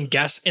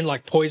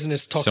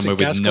poisonous toxic Somewhere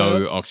gas with no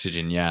clouds.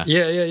 oxygen, yeah.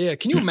 Yeah.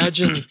 Can you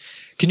imagine?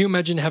 Can you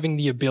imagine having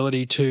the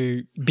ability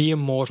to be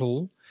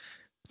immortal,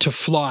 to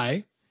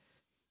fly,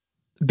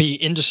 be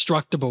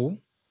indestructible,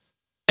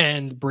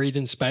 and breathe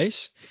in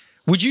space?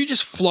 Would you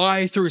just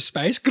fly through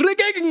space?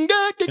 You'd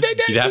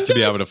have to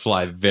be able to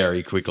fly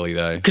very quickly,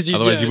 though.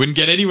 Otherwise, you wouldn't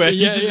get anywhere.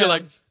 You'd just be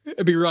like...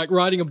 It'd be like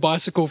riding a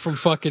bicycle from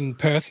fucking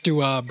Perth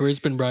to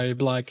Brisbane, bro. It'd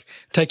be like,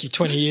 take you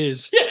 20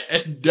 years. Yeah,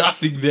 and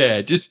nothing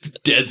there.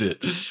 Just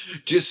desert.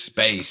 Just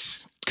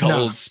space.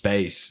 Cold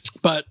space.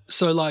 But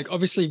so, like,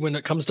 obviously, when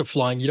it comes to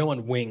flying, you don't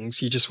want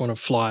wings. You just want to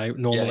fly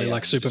normally,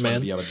 like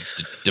Superman. You just want to be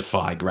able to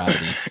defy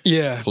gravity.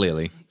 Yeah.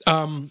 Clearly.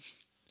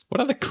 What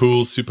other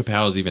cool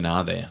superpowers even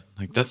are there?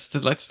 Like, that's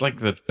like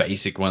the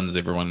basic ones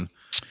everyone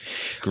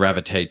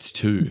gravitates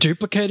to.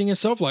 Duplicating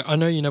yourself. Like, I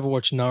know you never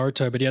watched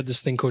Naruto, but he had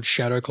this thing called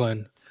shadow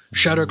clone.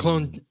 Shadow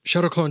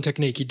clone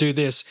technique. You do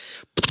this.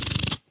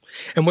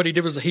 And what he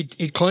did was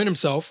he'd clone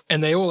himself,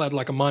 and they all had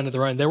like a mind of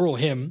their own. They were all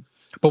him.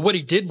 But what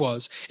he did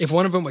was, if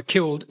one of them were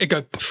killed, it'd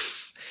go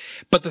poof.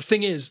 But the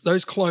thing is,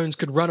 those clones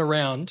could run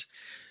around,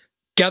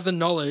 gather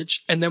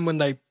knowledge, and then when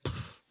they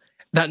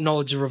that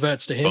knowledge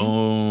reverts to him.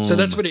 Boom. So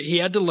that's what he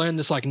had to learn,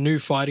 this like new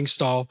fighting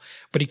style,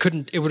 but he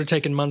couldn't. It would have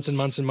taken months and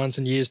months and months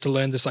and years to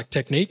learn this like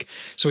technique.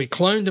 So he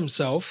cloned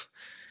himself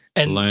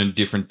and learned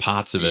different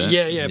parts of it.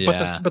 Yeah.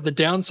 But the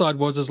downside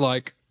was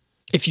like,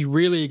 if you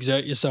really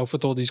exert yourself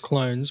with all these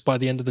clones, by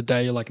the end of the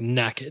day, you're like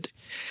knackered.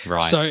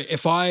 Right. So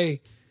if I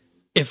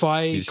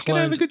just gonna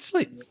have a good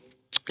sleep.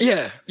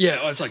 Yeah,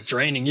 it's like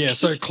draining. Yeah,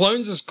 so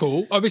clones is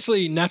cool.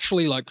 Obviously,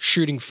 naturally, like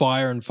shooting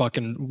fire and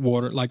fucking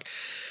water, like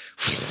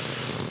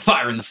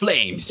fire in the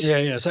flames.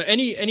 Yeah. So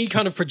any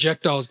kind of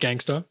projectiles,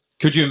 gangster.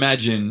 Could you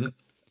imagine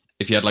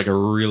if you had like a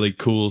really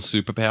cool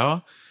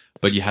superpower,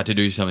 but you had to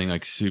do something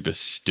like super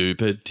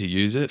stupid to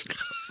use it?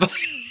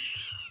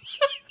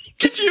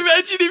 Could you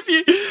imagine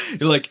if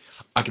you're like,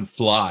 I can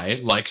fly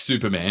like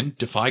Superman,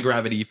 defy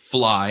gravity,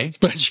 fly.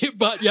 But you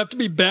have to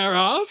be bare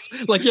ass?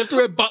 Like you have to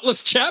wear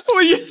buttless chaps?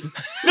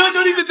 No,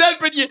 not even that,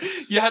 but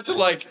you had to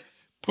like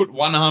put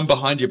one arm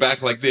behind your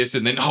back like this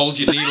and then hold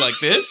your knee like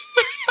this.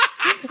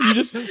 You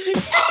just... Yeah!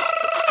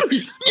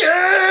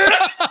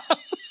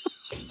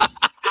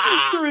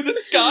 Through the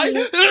sky.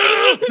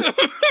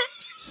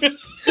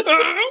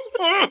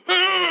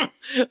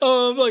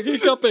 Oh, I'm like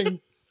hiccuping.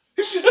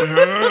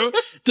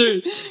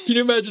 Dude, can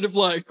you imagine if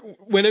like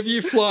whenever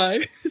you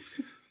fly,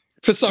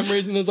 for some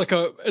reason there's like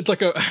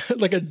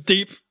a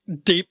deep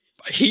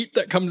heat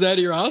that comes out of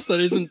your ass that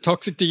isn't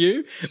toxic to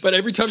you, but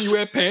every time you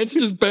wear pants it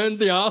just burns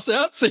the ass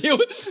out, so you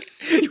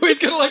always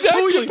gotta like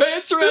pull your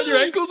pants around your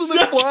ankles and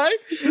then fly.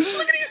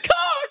 Look at his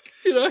cock,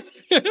 you know.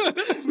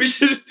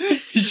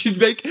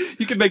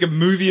 You could make a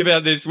movie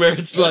about this where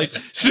it's like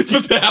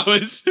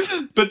superpowers,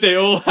 but they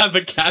all have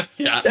a caveat.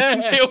 Yeah.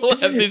 They all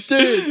have this.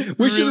 Dude,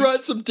 we should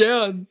write some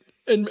down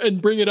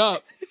and bring it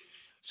up.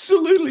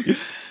 Absolutely.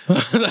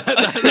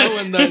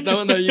 that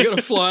one though, you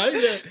gotta fly.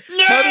 Yeah.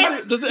 No!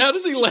 How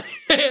does he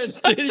land?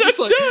 Dude, he just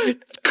like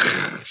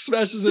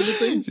smashes into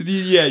things.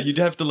 Yeah, you'd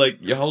have to like,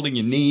 you're holding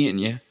your knee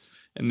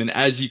and then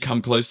as you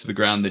come close to the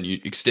ground, then you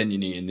extend your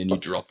knee and then you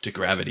drop to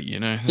gravity, you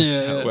know?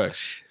 That's how it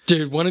works.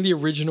 Dude, one of the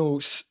original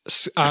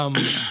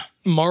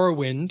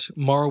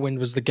Morrowind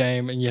was the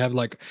game, and you have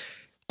like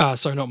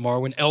sorry, not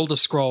Morrowind, Elder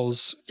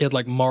Scrolls. You had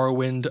like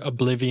Morrowind,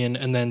 Oblivion,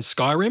 and then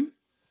Skyrim.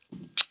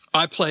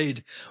 I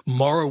played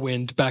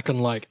Morrowind back on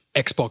like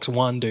Xbox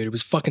One, dude. It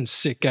was a fucking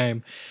sick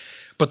game.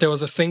 But there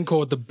was a thing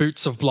called the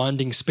Boots of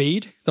Blinding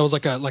Speed. That was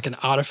like an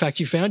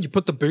artifact you found. You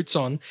put the boots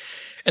on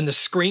and the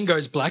screen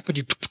goes black, but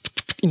you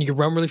can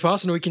run really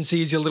fast, and all you can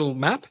see is your little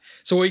map.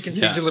 So all you can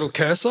see is your little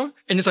cursor,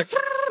 and it's like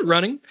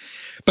running.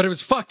 But it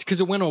was fucked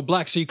because it went all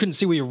black, so you couldn't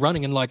see where you're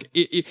running. And like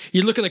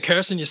you look at the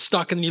cursor and you're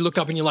stuck, and then you look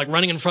up and you're like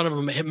running in front of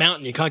a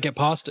mountain. You can't get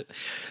past it.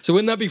 So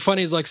wouldn't that be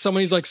funny? It's like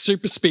someone who's like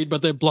super speed,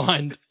 but they're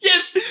blind.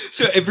 Yes.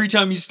 So every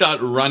time you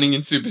start running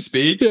in super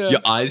speed, your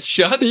eyes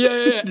shut.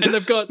 Yeah. And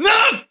they've got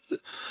Yeah.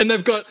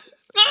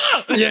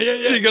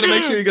 So you got to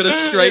make sure you got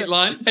a straight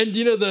line. And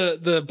you know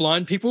the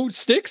blind people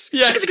sticks?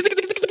 Yeah.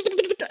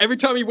 Every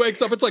time he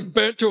wakes up, it's like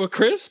burnt to a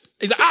crisp.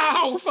 He's like,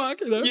 "Ow,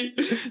 fuck!" You know.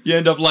 You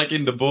end up like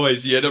in The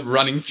Boys. You end up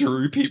running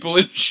through people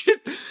and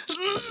shit.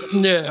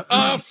 Yeah.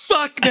 Oh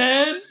fuck,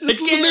 man! This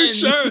is a new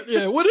shirt.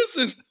 Yeah. What is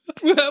this?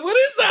 What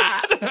is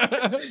that?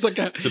 It's like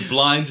it's a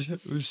blind,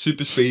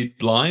 super speed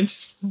blind.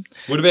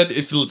 What about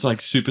if it's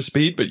like super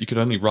speed, but you could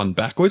only run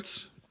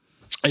backwards?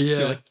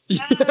 Yeah,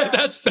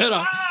 that's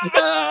better.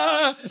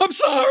 I'm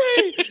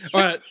sorry.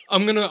 All right,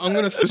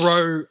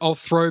 I'll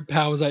throw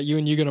powers at you,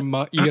 and you're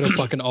gonna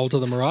fucking alter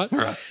them. All right. All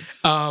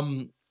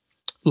right.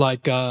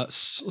 Like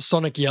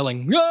Sonic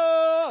yelling,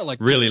 like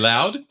really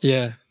loud.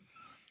 Yeah,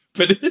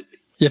 but you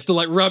have to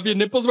like rub your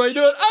nipples while you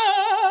do it.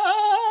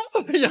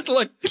 You have to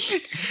like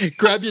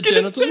grab your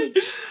genitals.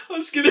 I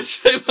was gonna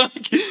say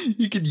like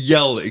you could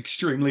yell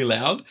extremely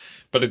loud,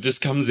 but it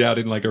just comes out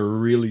in like a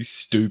really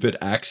stupid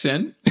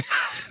accent.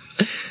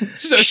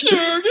 So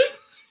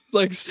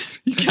It's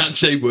like, You can't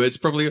say words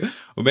properly.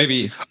 Or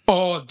maybe...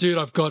 oh, dude,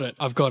 I've got it.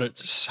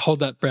 Just hold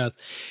that breath.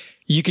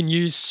 You can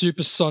use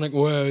supersonic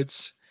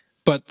words,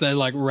 but they're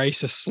like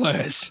racist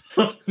slurs.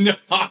 No.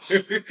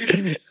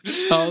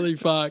 Holy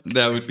fuck.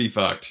 That would be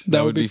fucked.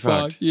 That would be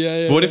fucked.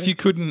 Yeah. What if you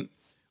couldn't...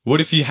 What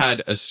if you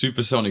had a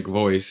supersonic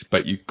voice,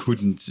 but you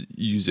couldn't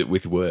use it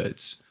with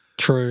words?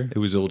 True. It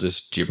was all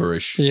just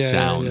gibberish Yeah.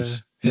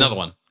 sounds. Another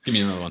one. Give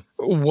me another one.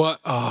 What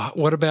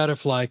about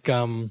if like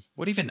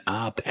What even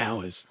are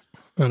powers?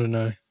 I don't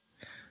know.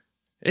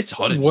 It's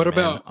hot in What here,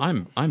 man.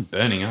 about- I'm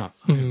burning up.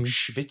 I'm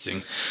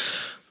schwitzing.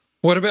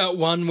 What about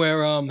one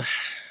where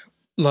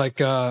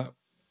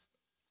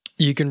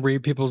you can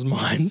read people's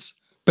minds,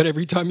 but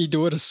every time you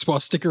do it, a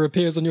swastika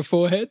appears on your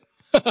forehead?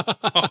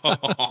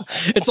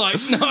 It's like,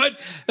 no,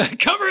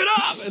 cover it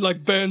up. It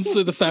like burns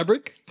through the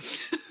fabric.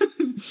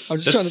 I'm just trying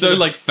That's to so think-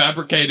 like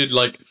fabricated,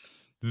 like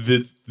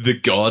the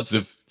gods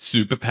of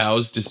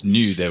superpowers just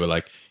knew. They were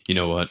like, you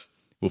know what?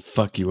 We'll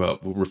fuck you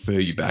up. We'll refer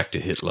you back to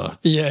Hitler.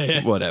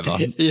 Yeah. Whatever.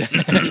 Yeah.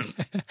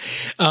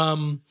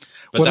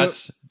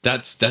 But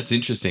that's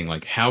interesting.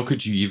 Like, how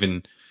could you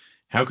even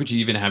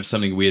have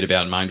something weird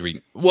about mind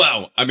reading?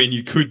 Well, I mean,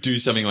 you could do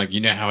something like, you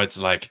know how it's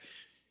like,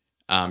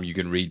 you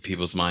can read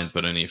people's minds,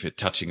 but only if you're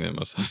touching them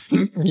or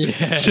something.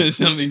 Yeah. So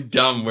something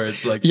dumb where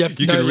it's like You have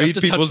to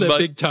touch their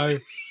big toe.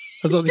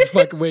 That's something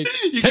fucking weird.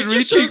 You Take can your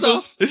read shoes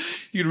off.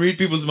 you can read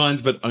people's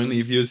minds, but only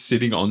if you're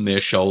sitting on their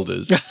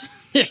shoulders.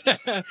 Yeah.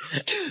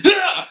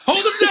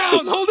 Hold him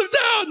down. Hold him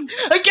down.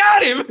 I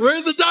got him. Where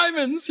are the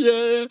diamonds?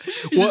 Yeah.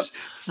 What? Just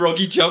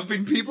froggy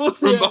jumping people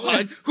from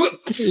behind.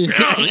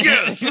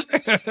 Yes.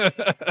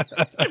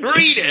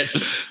 Read it.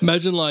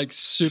 Imagine like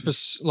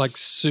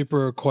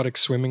super aquatic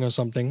swimming or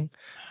something,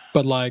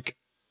 but like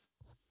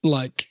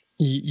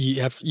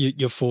you have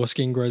your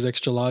foreskin grows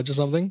extra large or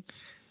something.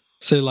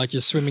 So like you're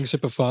swimming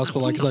super fast,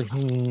 but like it's like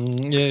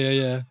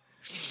yeah.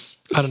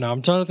 I don't know.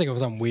 I'm trying to think of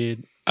something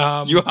weird.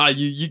 You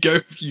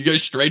go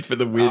straight for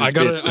the weirdest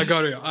bits. I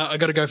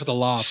gotta go for the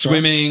laugh.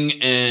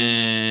 Swimming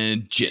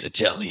and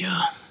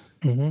genitalia.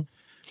 Mm-hmm.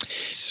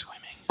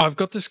 Swimming. I've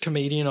got this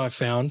comedian I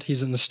found.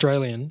 He's an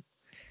Australian.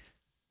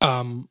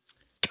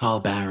 Carl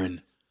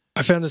Barron.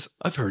 I found this.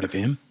 I've heard of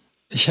him.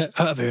 Yeah,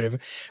 I've heard of him.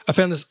 I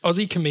found this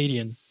Aussie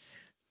comedian.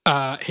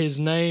 His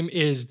name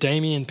is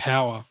Damien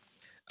Power.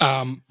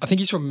 I think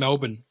he's from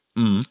Melbourne.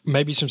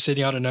 Maybe he's from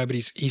Sydney. I don't know, but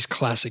he's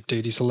classic,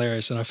 dude. He's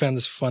hilarious. And I found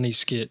this funny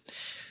skit.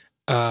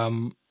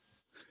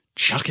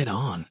 Chuck it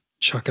on.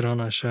 Chuck it on,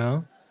 I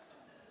shall.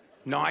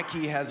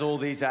 Nike has all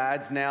these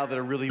ads now that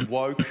are really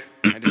woke.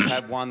 I just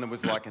had one that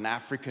was like an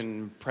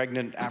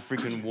pregnant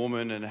African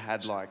woman, and it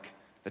had like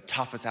the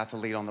toughest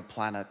athlete on the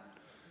planet.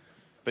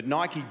 But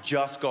Nike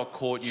just got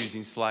caught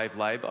using slave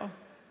labor.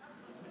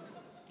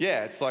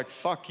 Yeah, it's like,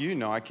 fuck you,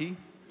 Nike.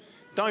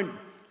 Don't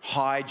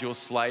hide your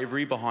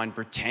slavery behind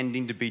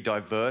pretending to be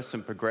diverse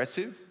and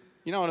progressive.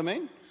 You know what I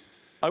mean?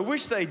 I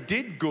wish they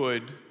did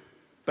good,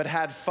 but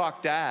had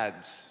fucked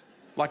ads.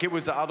 Like it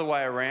was the other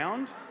way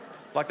around.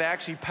 Like they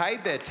actually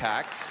paid their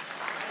tax.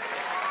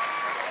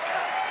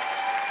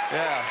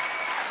 Yeah.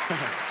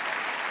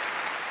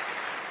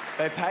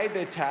 They paid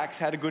their tax,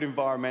 had a good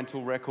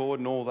environmental record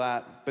and all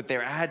that, but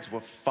their ads were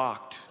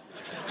fucked.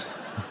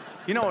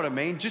 You know what I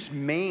mean? Just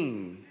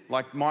mean.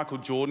 Like Michael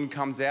Jordan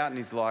comes out and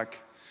he's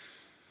like,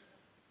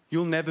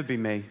 "You'll never be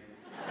me."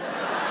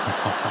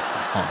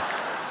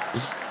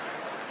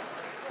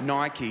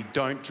 Nike,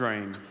 don't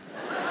dream.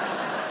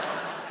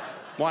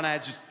 One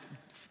ad's just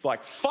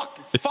like,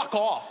 fuck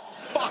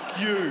off, fuck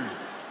you.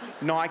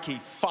 Nike,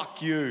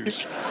 fuck you.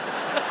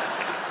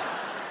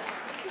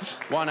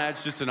 One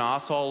ad's just an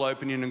arsehole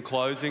opening and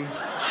closing.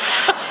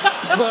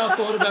 That's what I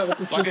thought about with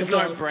the Like there's no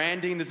Superpowers.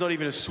 branding, there's not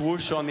even a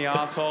swoosh on the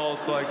arsehole.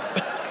 It's like,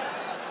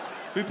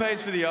 who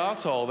pays for the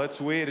arsehole? That's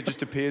weird, it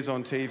just appears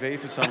on TV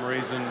for some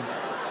reason.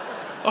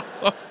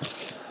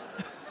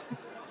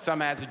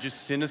 Some ads are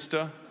just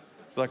sinister.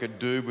 It's like a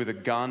dude with a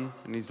gun,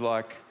 and he's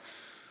like,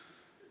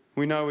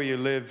 "We know where you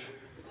live.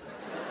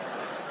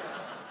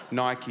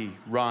 Nike,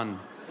 run."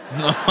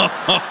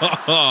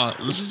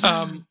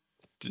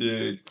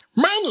 Dude.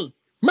 Money.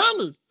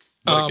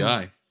 What a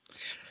guy.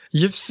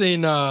 You've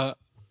seen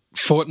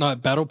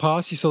Fortnite Battle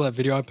Pass. You saw that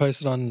video I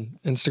posted on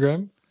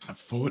Instagram? A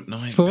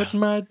Fortnite.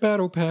 Fortnite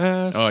Battle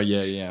Pass. Oh,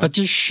 yeah. I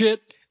just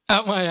shit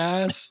out my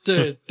ass.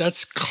 Dude,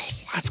 that's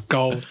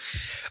gold.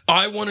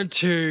 I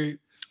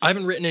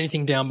haven't written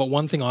anything down, but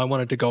one thing I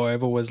wanted to go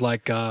over was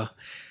like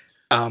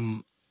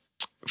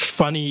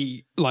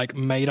funny, like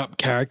made up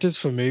characters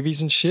for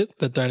movies and shit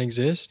that don't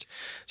exist.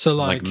 So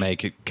like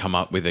make it come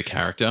up with a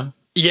character.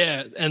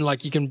 yeah, and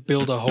like you can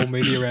build a whole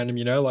movie around him,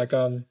 you know, like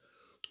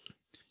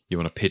You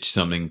want to pitch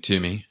something to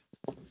me?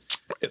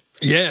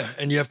 yeah,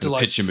 and you have to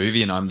like Pitch a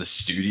movie and I'm the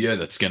studio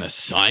that's going to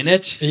sign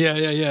it? yeah.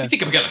 You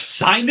think I'm going to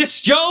sign this,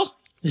 Joel?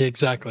 Yeah,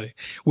 exactly.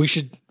 We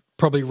should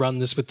probably run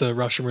this with the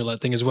Russian roulette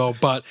thing as well.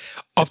 But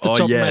off the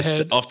top of my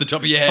head, Off the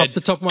top of your head. off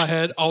the top of my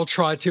head, I'll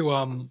try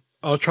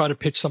to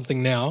pitch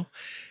something now,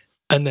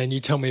 and then you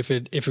tell me if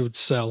it would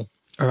sell.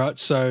 All right.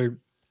 So,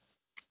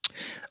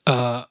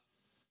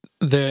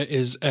 there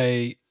is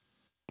a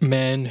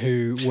man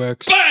who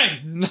works.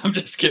 Bang! No, I'm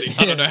just kidding.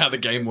 I don't know how the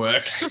game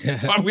works.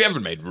 We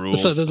haven't made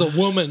rules. So there's a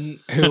woman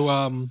who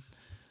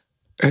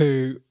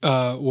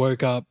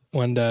woke up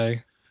one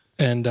day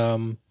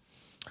and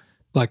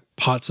like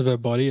parts of her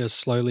body are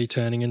slowly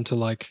turning into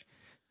like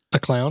a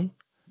clown.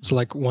 So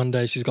like one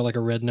day she's got like a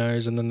red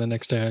nose, and then the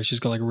next day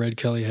she's got like red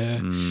curly hair,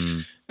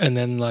 and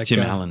then like Tim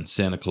Allen,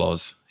 Santa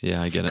Claus.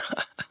 Yeah, I get it.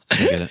 I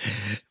get it.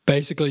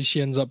 Basically,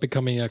 she ends up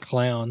becoming a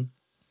clown,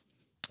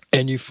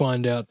 and you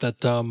find out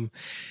that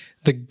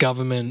the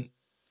government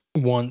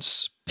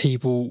wants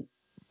people.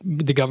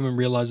 The government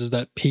realizes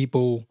that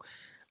people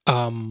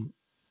are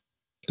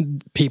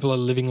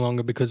living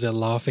longer because they're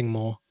laughing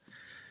more.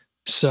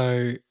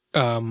 So.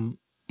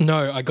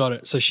 No, I got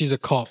it. So she's a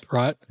cop,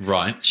 right?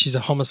 Right. She's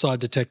a homicide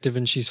detective,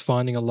 and she's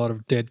finding a lot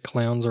of dead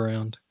clowns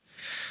around.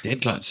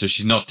 Dead clowns. So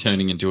she's not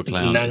turning into a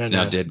clown. No, it's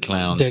no. now dead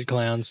clowns. Dead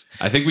clowns.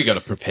 I think we got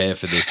to prepare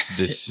for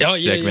this Oh,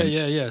 yeah, segment.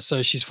 yeah.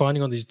 So she's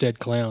finding all these dead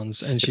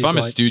clowns, and she's If I'm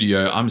like, a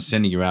studio, I'm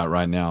sending you out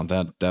right now.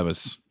 That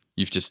was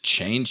you've just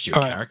changed your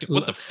all right, character.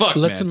 What the fuck?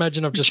 Let's man?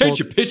 imagine I've just change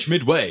your pitch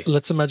midway.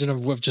 Let's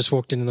imagine we've just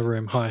walked into the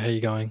room. Hi, how you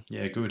going?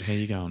 Yeah, good. How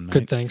you going, mate?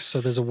 Good, thanks.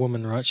 So there's a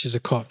woman, right? She's a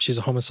cop. She's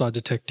a homicide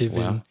detective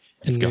Wow.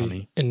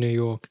 in New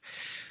York.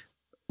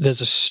 There's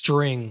a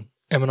string,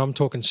 and when I'm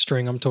talking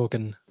string, I'm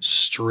talking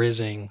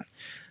strizzing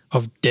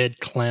of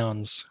dead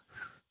clowns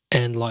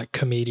and like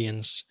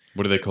comedians.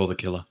 What do they call the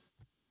killer?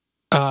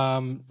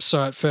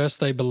 So at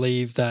first they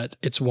believe that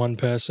it's one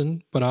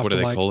person, but after What do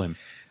they call him?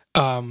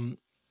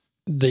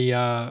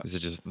 Is it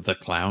just the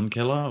clown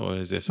killer, or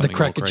is there something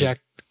more crazy?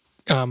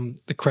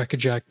 The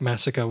Crackerjack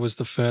massacre was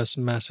the first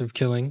massive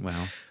killing.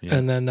 Wow. Yeah.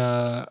 And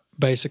then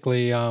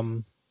basically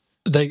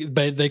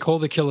they call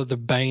the killer the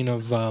Bane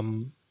of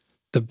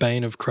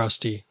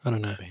Krusty. I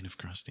don't know. Bane of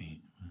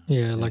Krusty.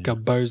 Yeah, like a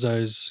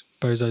Bozo's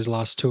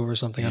last tour or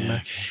something. I don't know.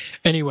 Okay.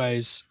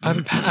 Anyways, I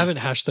haven't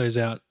hashed those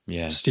out.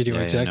 Yeah. Studio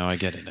exec. No, I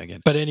get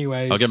it. But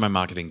anyways, I'll get my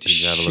marketing team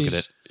to have a look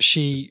at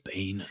it.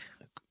 Bane of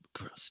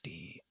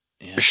Krusty.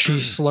 Yeah.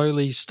 She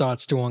slowly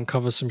starts to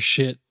uncover some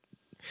shit,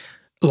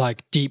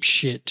 like deep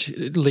shit.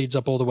 It leads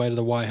up all the way to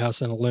the White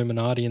House and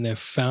Illuminati, and they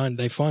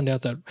find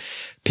out that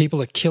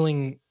people are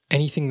killing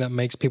anything that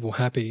makes people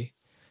happy,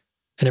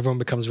 and everyone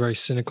becomes very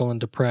cynical and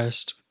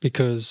depressed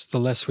because the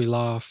less we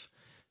laugh,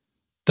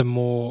 the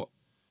more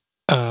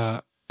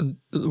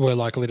we're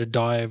likely to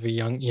die of a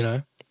young,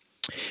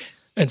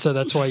 And so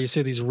that's why you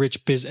see these rich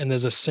and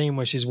there's a scene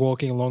where she's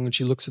walking along and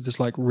she looks at this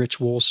like rich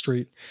Wall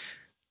Street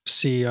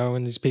CEO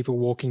and these people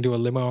walking to a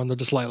limo and they're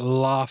just like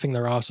laughing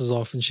their asses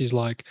off, and she's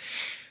like,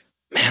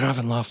 man, I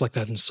haven't laughed like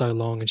that in so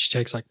long. And she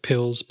takes like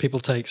pills. People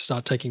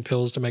start taking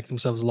pills to make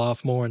themselves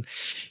laugh more, and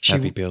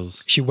Happy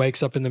pills. She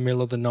wakes up in the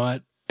middle of the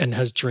night and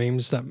has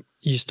dreams that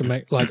used to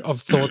make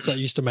of thoughts that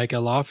used to make her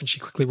laugh, and she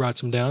quickly writes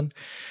them down.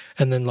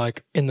 And then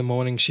like in the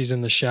morning she's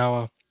in the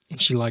shower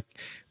and she like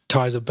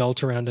ties a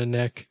belt around her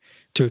neck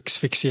to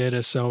asphyxiate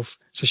herself,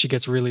 so she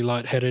gets really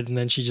lightheaded, and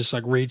then she just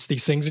like reads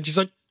these things and she's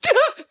like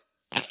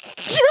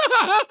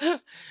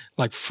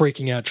like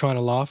freaking out trying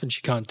to laugh, and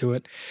she can't do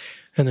it.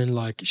 And then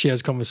like she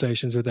has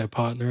conversations with her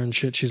partner and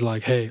shit. She's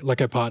like, hey, like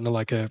her partner,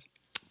 like a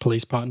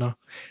police partner,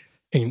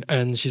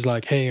 and she's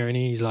like, hey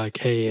Ernie. He's like,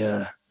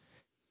 hey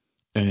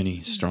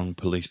Ernie, strong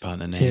police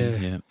partner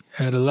name. Yeah.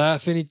 Had a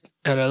laugh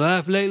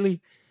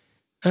lately?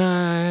 I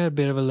had a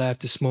bit of a laugh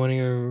this morning.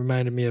 It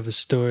reminded me of a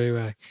story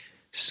where I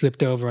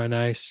slipped over on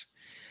ice.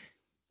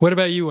 What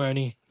about you,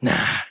 Ernie?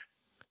 Nah.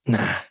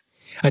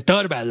 I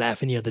thought about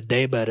laughing the other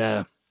day,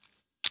 but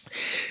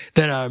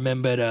then I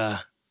remembered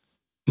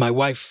my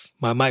wife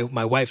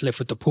left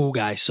with the pool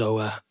guy, so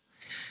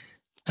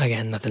I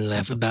got nothing to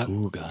laugh about.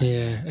 Pool guy.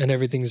 Yeah, and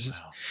everything's.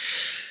 Wow.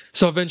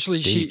 So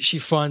eventually, she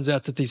finds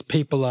out that these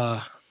people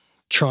are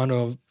trying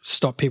to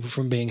stop people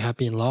from being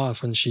happy and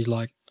laugh, and she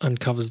like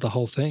uncovers the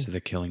whole thing. So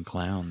they're killing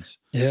clowns.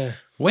 Yeah.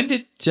 When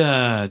did,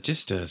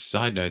 just a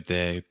side note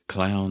there,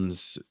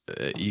 clowns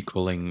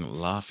equaling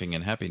laughing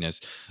and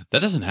happiness, that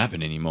doesn't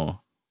happen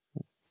anymore.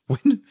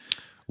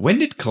 When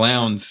did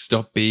clowns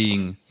stop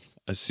being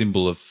a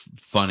symbol of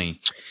funny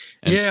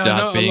and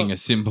start being a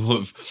symbol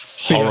of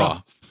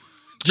horror?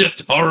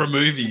 Just horror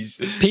movies.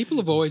 People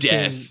have always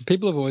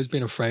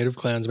been afraid of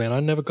clowns, man.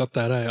 I never got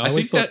that.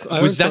 Was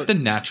that the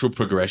natural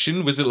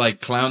progression? Was it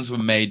like clowns were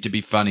made to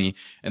be funny,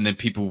 and then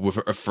people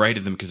were afraid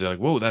of them because they're like,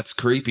 "Whoa, that's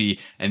creepy,"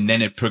 and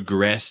then it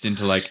progressed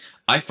into like,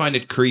 "I find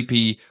it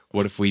creepy.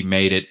 What if we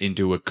made it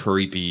into a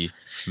creepy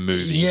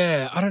movie?"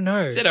 Yeah, I don't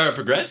know. Is that how it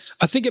progressed?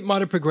 I think it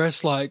might have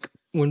progressed like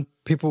when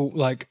people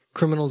like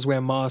criminals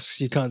wear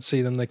masks, you can't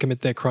see them, they commit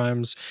their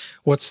crimes.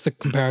 What's the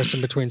comparison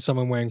between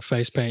someone wearing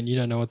face paint? You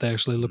don't know what they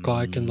actually look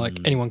like, and like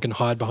anyone can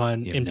hide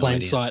behind in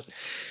plain sight.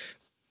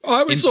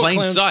 I always saw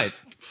clowns. Sight,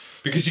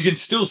 because you can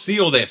still see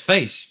all their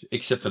face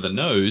except for the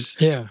nose.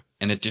 Yeah,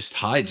 and it just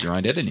hides your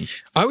identity.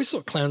 I always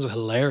thought clowns were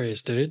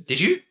hilarious, dude.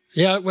 Did you?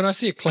 Yeah, when I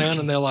see a clown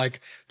and they're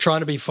like trying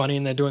to be funny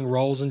and they're doing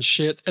rolls and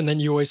shit, and then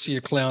you always see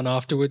a clown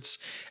afterwards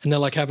and they're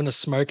like having a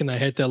smoke and they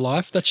hate their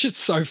life. That shit's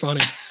so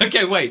funny.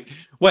 Okay, wait.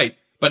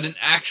 But an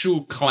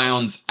actual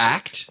clown's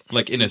act,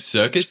 like in a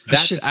circus,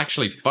 that's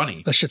actually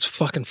funny. That shit's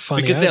fucking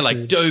funny. Because they're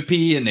like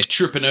dopey and they're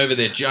tripping over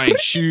their giant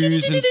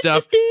shoes and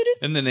stuff.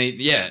 And then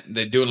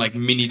they're doing like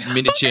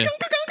miniature.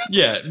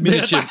 Yeah,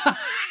 miniature.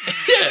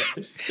 Yeah,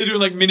 they're doing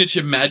like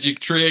miniature magic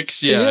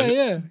tricks. Yeah.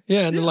 And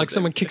then like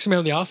someone kicks them out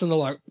of the ass and they're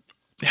like,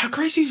 how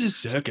crazy is a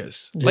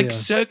circus? Like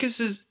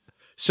circuses,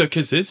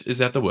 is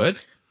that the word?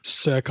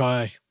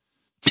 Circi.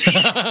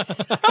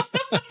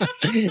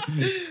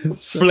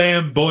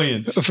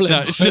 Flamboyance.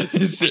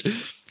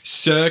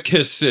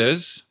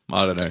 Circuses.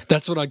 I don't know.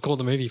 That's what I'd call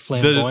the movie,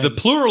 Flamboyance. The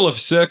plural of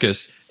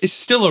circus is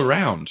still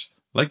around.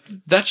 Like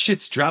that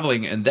shit's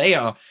traveling, and they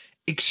are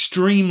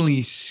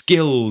extremely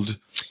skilled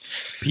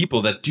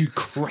people that do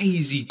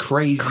crazy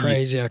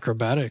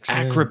acrobatics,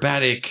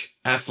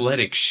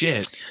 athletic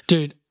shit,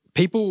 dude.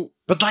 People,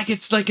 but like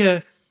it's like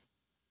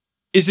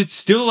is it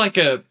still like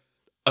a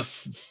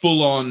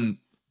full on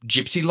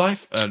gypsy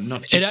life?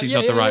 Not gypsy's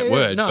not the right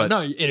word.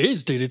 No, it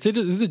is, dude. It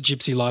is a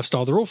gypsy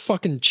lifestyle. They're all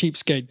fucking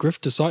cheapskate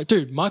grifters. Like,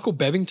 dude, Michael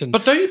Bevington.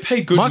 But don't you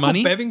pay good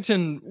money? Michael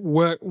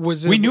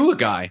Bevington we knew a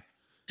guy.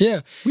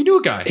 Yeah. We knew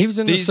a guy. He was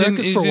in the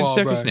circus for a while,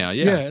 circus bro. now,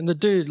 yeah. And the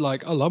dude,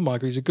 like, I love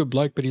Michael. He's a good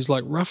bloke, but he's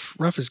like rough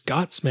as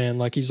guts, man.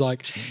 Like, he's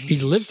like,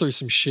 he's lived through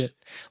some shit.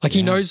 Like,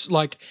 he knows,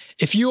 like,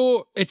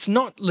 it's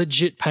not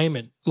legit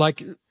payment.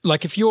 Like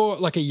if you're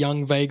like a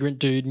young vagrant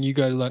dude and you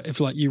go to like, if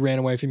like you ran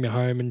away from your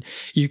home and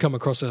you come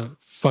across a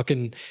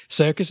fucking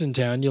circus in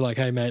town, you're like,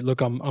 hey mate,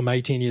 look, I'm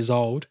 18 years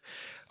old.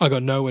 I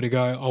got nowhere to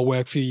go. I'll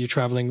work for you. You're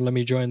traveling. Let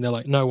me join. They're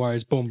like, no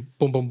worries. Boom,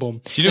 boom, boom,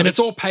 boom. Do you know and it's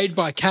all paid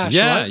by cash,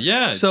 right?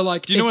 Yeah. So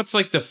like, do you know what's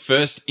like the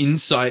first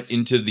insight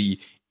into the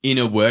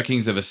inner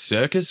workings of a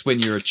circus when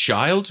you're a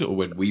child or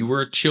when we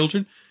were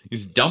children?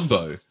 Is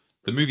Dumbo.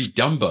 The movie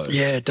Dumbo.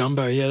 Yeah,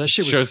 Dumbo. Yeah, that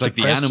shit was shows like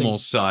depressing. the animal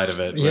side of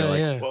it.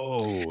 Yeah.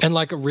 Whoa. And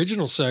like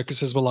original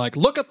circuses were like,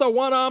 look at the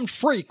one-armed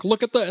freak.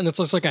 Look at the, and it's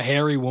just like a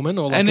hairy woman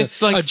or like,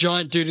 it's like a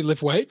giant dude who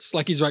lift weights.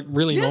 Like he's like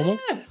really normal.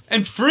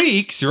 And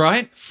freaks,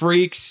 right?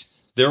 Freaks.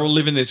 They're all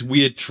living this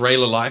weird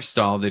trailer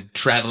lifestyle. They're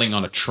traveling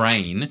on a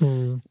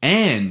train.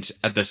 And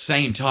at the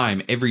same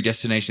time, every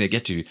destination they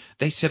get to,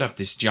 they set up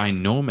this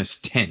ginormous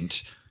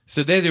tent.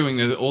 So they're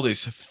doing all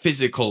this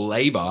physical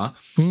labor,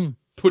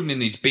 putting in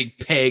these big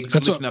pegs,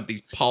 lifting up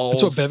these poles.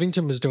 That's what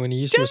Bevington was doing. He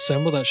used to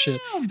assemble that shit.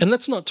 And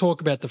let's not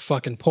talk about the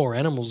fucking poor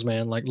animals,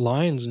 man, like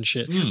lions and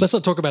shit. Let's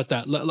not talk about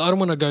that. I don't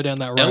want to go down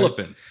that road.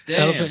 Elephants.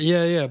 Damn.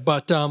 Yeah.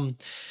 But,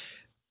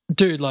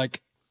 dude, like,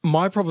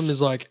 my problem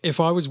is like if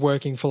I was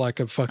working for like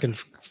a fucking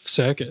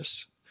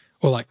circus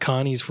or like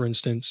carnies, for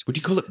instance. Would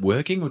you call it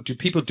working or do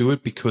people do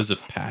it because of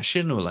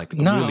passion or like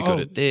they're really good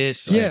at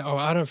this? Yeah,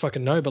 I don't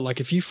fucking know. But like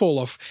if you fall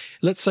off,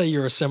 let's say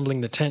you're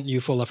assembling the tent, you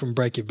fall off and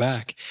break your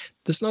back.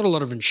 There's not a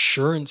lot of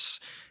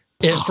insurance.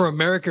 For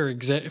America,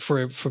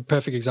 for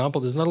perfect example,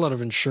 there's not a lot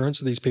of insurance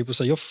for these people,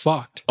 so you're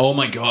fucked. Oh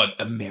my God,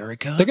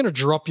 America? They're going to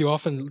drop you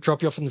off in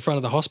front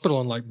of the hospital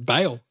and like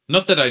bail.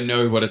 Not that I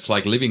know what it's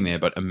like living there,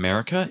 but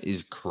America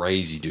is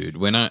crazy, dude.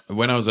 When I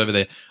was over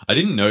there, I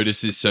didn't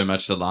notice this so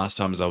much the last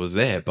times I was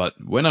there, but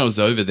when I was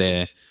over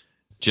there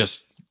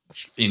just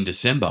in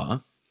December,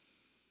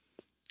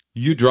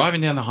 you're driving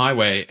down the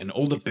highway and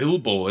all the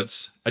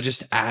billboards are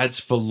just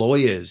ads for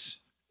lawyers.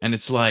 And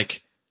it's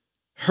like,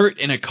 hurt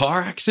in a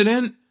car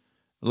accident?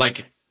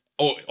 Like,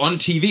 on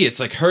TV, it's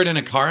like hurt in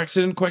a car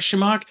accident, ?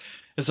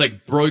 It's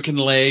like broken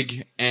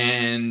leg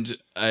and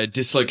a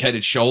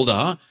dislocated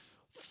shoulder,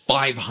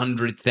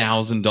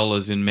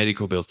 $500,000 in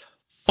medical bills.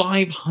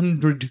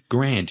 500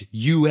 grand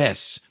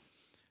US.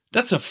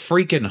 That's a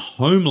freaking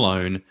home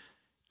loan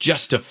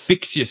just to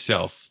fix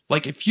yourself.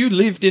 Like, if you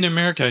lived in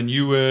America and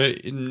you were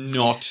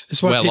not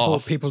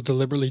off. People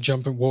deliberately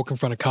jump and walk in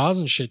front of cars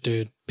and shit,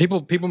 dude.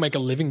 People make a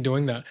living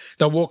doing that.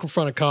 They'll walk in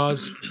front of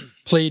cars,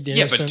 plead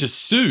innocent. Yeah, but to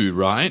sue,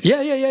 right?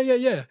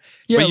 Yeah.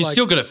 But you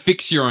still got to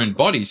fix your own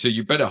body, so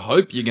you better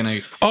hope you're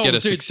going to get a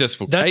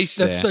successful case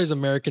there. That's those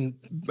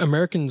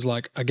Americans.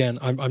 Like, again,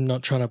 I'm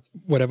not trying to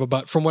whatever,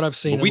 but from what I've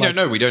seen, we don't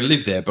know. We don't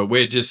live there, but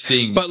we're just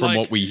seeing from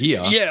what we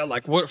hear. Yeah,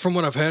 like from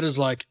what I've heard is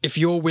like if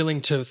you're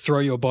willing to throw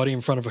your body in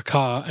front of a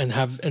car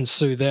and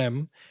sue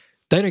them,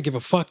 they don't give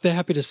a fuck. They're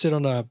happy to sit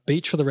on a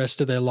beach for the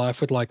rest of their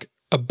life with like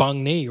a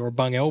bung knee or a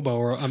bung elbow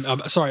or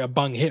a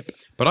bung hip.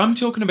 But I'm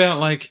talking about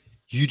like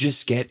you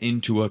just get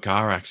into a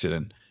car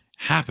accident,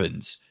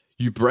 happens,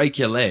 you break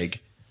your leg,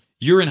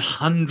 you're in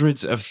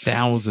hundreds of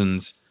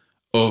thousands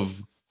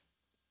of,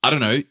 I don't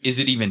know, is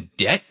it even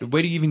debt?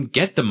 Where do you even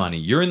get the money?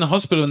 You're in the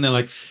hospital and they're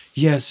like,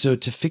 yeah, so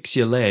to fix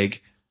your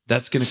leg,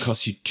 that's going to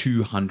cost you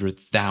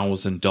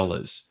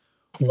 $200,000.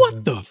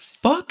 What the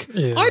fuck?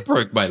 Yeah. I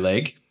broke my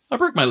leg. I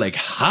broke my leg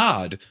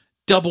hard.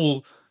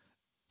 Double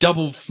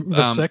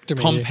vasectomy.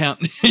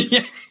 Compound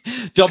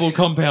double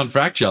compound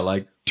fracture,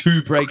 like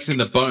 2 breaks in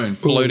the bone,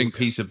 floating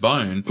piece of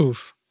bone.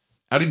 Oof.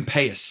 I didn't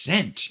pay a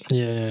cent.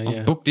 Yeah. I was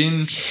booked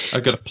in.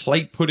 I got a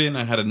plate put in.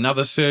 I had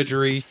another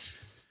surgery.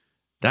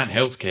 That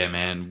healthcare,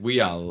 man, we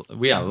are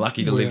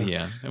lucky to live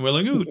here. And we're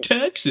like, oh,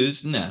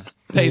 taxes. Nah.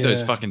 Pay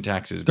those fucking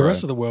taxes, bro. The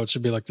rest of the world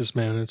should be like this,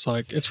 man. It's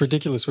like, it's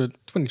ridiculous. We're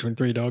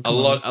 2023, dog. A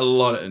lot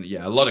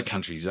of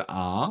countries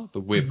are,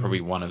 but we're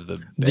probably one of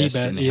the best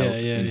in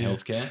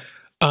healthcare.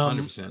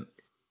 100%.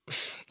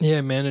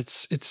 Yeah, man,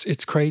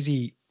 it's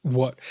crazy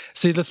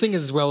see, the thing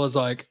is, as well as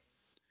like,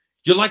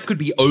 your life could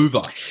be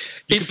over.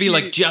 You could be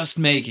like just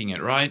making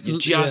it, right? You're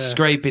just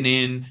scraping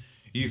in.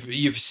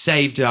 You've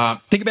saved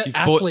up. Think about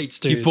athletes,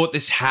 dude. You've bought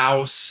this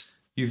house.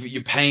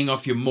 You're paying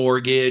off your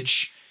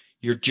mortgage.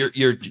 You're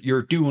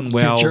doing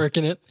well. You're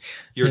jerking it.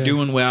 You're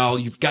doing well.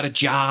 You've got a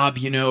job.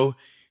 You know.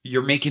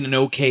 You're making an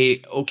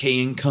okay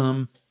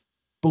income.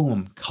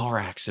 Boom, car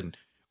accident,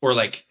 or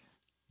like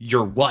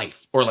your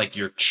wife, or like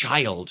your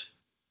child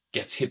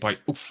gets hit by,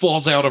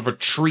 falls out of a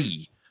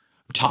tree.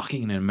 I'm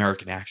talking in an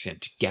American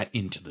accent to get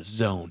into the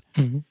zone.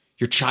 Mm-hmm.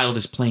 Your child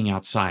is playing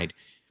outside,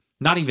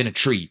 not even a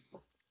tree.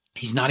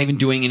 He's not even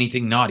doing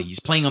anything naughty. He's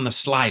playing on the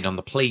slide on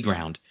the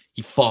playground.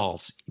 He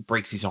falls. He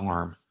breaks his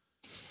arm.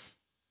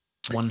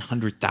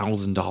 $100,000.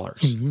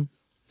 Mm-hmm.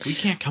 We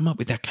can't come up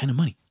with that kind of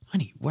money.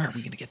 Honey, where are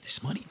we going to get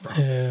this money from?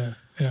 Yeah.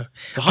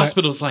 The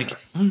hospital's like,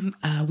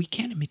 we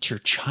can't admit your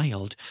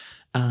child.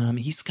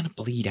 He's going to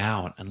bleed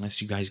out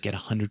unless you guys get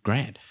 $100,000.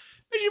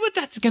 Imagine what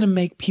that's going to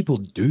make people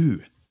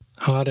do.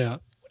 Hard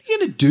out. What are you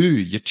going to do?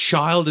 Your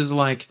child is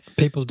like...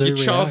 People do Your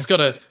child's got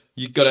a...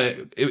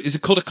 Is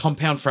it called a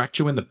compound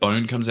fracture when the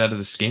bone comes out of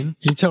the skin?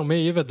 You tell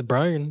me. You've had the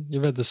brain.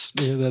 You've had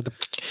the...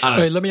 I don't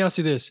know. Wait, let me ask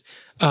you this.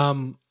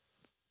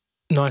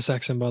 Nice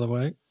accent, by the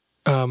way.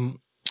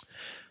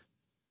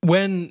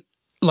 When,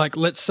 like,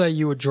 let's say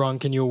you were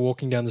drunk and you were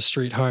walking down the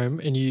street home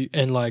and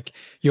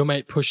your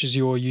mate pushes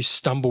you, or you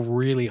stumble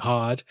really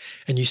hard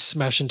and you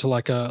smash into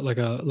like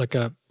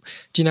a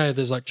do you know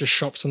there's like just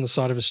shops on the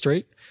side of a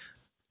street?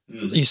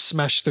 You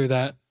smash through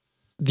that.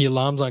 The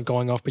alarms aren't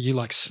going off, but you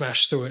like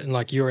smash through it and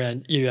like you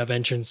have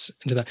entrance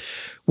into that.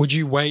 Would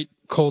you wait,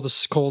 call the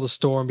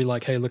store and be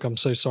like, hey, look, I'm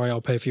so sorry,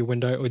 I'll pay for your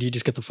window, or do you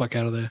just get the fuck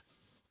out of there?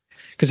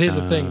 Because here's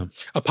the thing.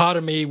 A part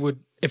of me would,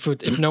 if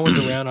no one's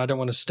around, I don't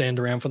want to stand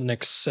around for the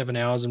next 7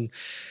 hours and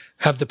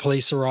have the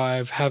police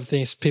arrive, have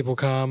these people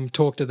come,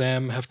 talk to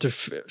them, have to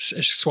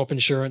swap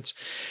insurance.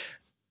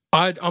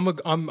 I'd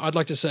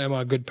like to say I'm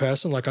a good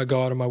person. Like I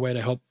go out of my way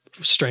to help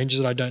strangers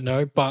that I don't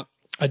know, but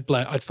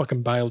I'd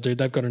fucking bail, dude.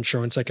 They've got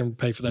insurance. They can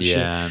pay for that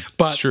shit.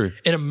 But true.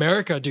 In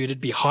America, dude, it'd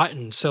be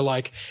heightened. So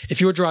like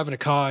if you were driving a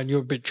car and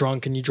you're a bit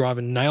drunk and you drive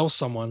and nail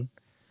someone,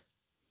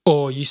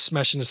 or you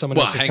smash into someone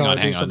else's car. Hang on.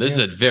 This is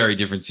a very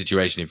different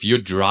situation. If you're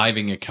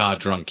driving a car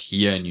drunk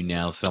here and you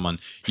nail someone,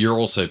 you're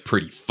also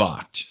pretty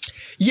fucked.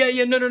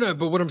 Yeah, no.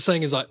 But what I'm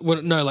saying is like,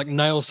 like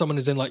nail someone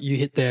is in like you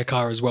hit their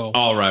car as well.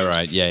 Oh,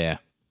 right. Yeah.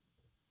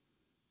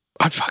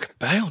 I'd fucking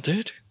bail,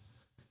 dude.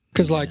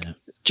 Because like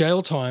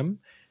jail time,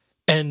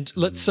 and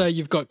let's say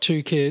you've got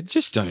 2 kids.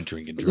 Just don't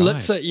drink and drive.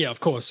 Let's say,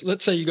 of course.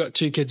 Let's say you got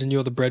 2 kids and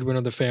you're the breadwinner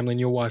of the family and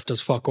your wife does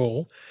fuck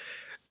all,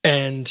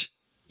 and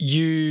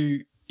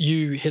you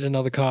hit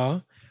another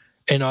car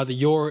and either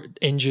you're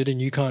injured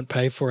and you can't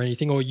pay for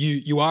anything, or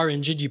you are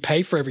injured, you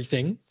pay for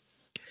everything,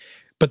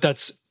 but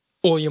that's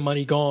all your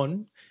money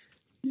gone.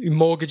 Your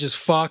mortgage is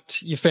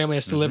fucked. Your family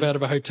has to live out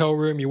of a hotel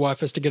room. Your wife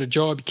has to get a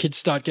job. Your kids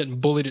start getting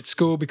bullied at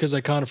school because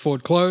they can't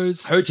afford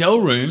clothes. Hotel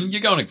room?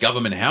 You're going to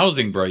government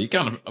housing, bro. You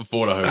can't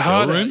afford a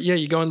hotel room. Yeah,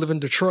 you go and live in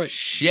Detroit.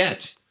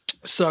 Shit.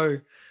 So...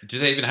 Do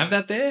they even have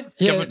that there?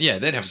 Yeah.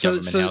 They'd have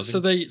government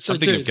housing. I'm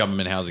thinking of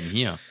government housing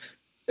here.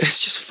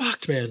 It's just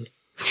fucked, man.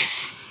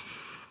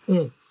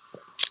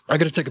 I got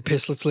to take a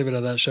piss. Let's leave it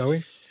at that, shall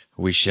we?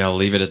 We shall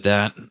leave it at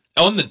that.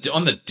 On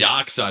the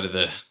dark side of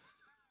that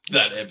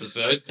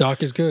episode.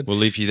 Dark is good. We'll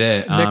leave you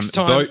there. Next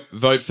time.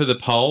 Vote for the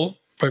poll.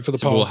 Vote for the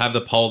poll. We'll have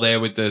the poll there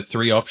with the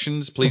 3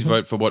 options. Please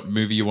vote for what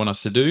movie you want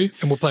us to do.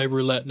 And we'll play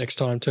roulette next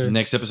time too.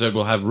 Next episode,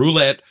 we'll have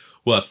roulette.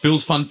 We'll have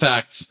Phil's fun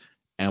facts.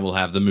 And we'll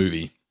have the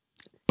movie.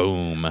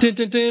 Boom. Dun,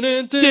 dun, dun,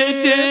 dun, dun.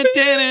 Dun, dun,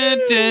 dun, dun,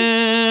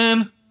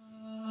 dun.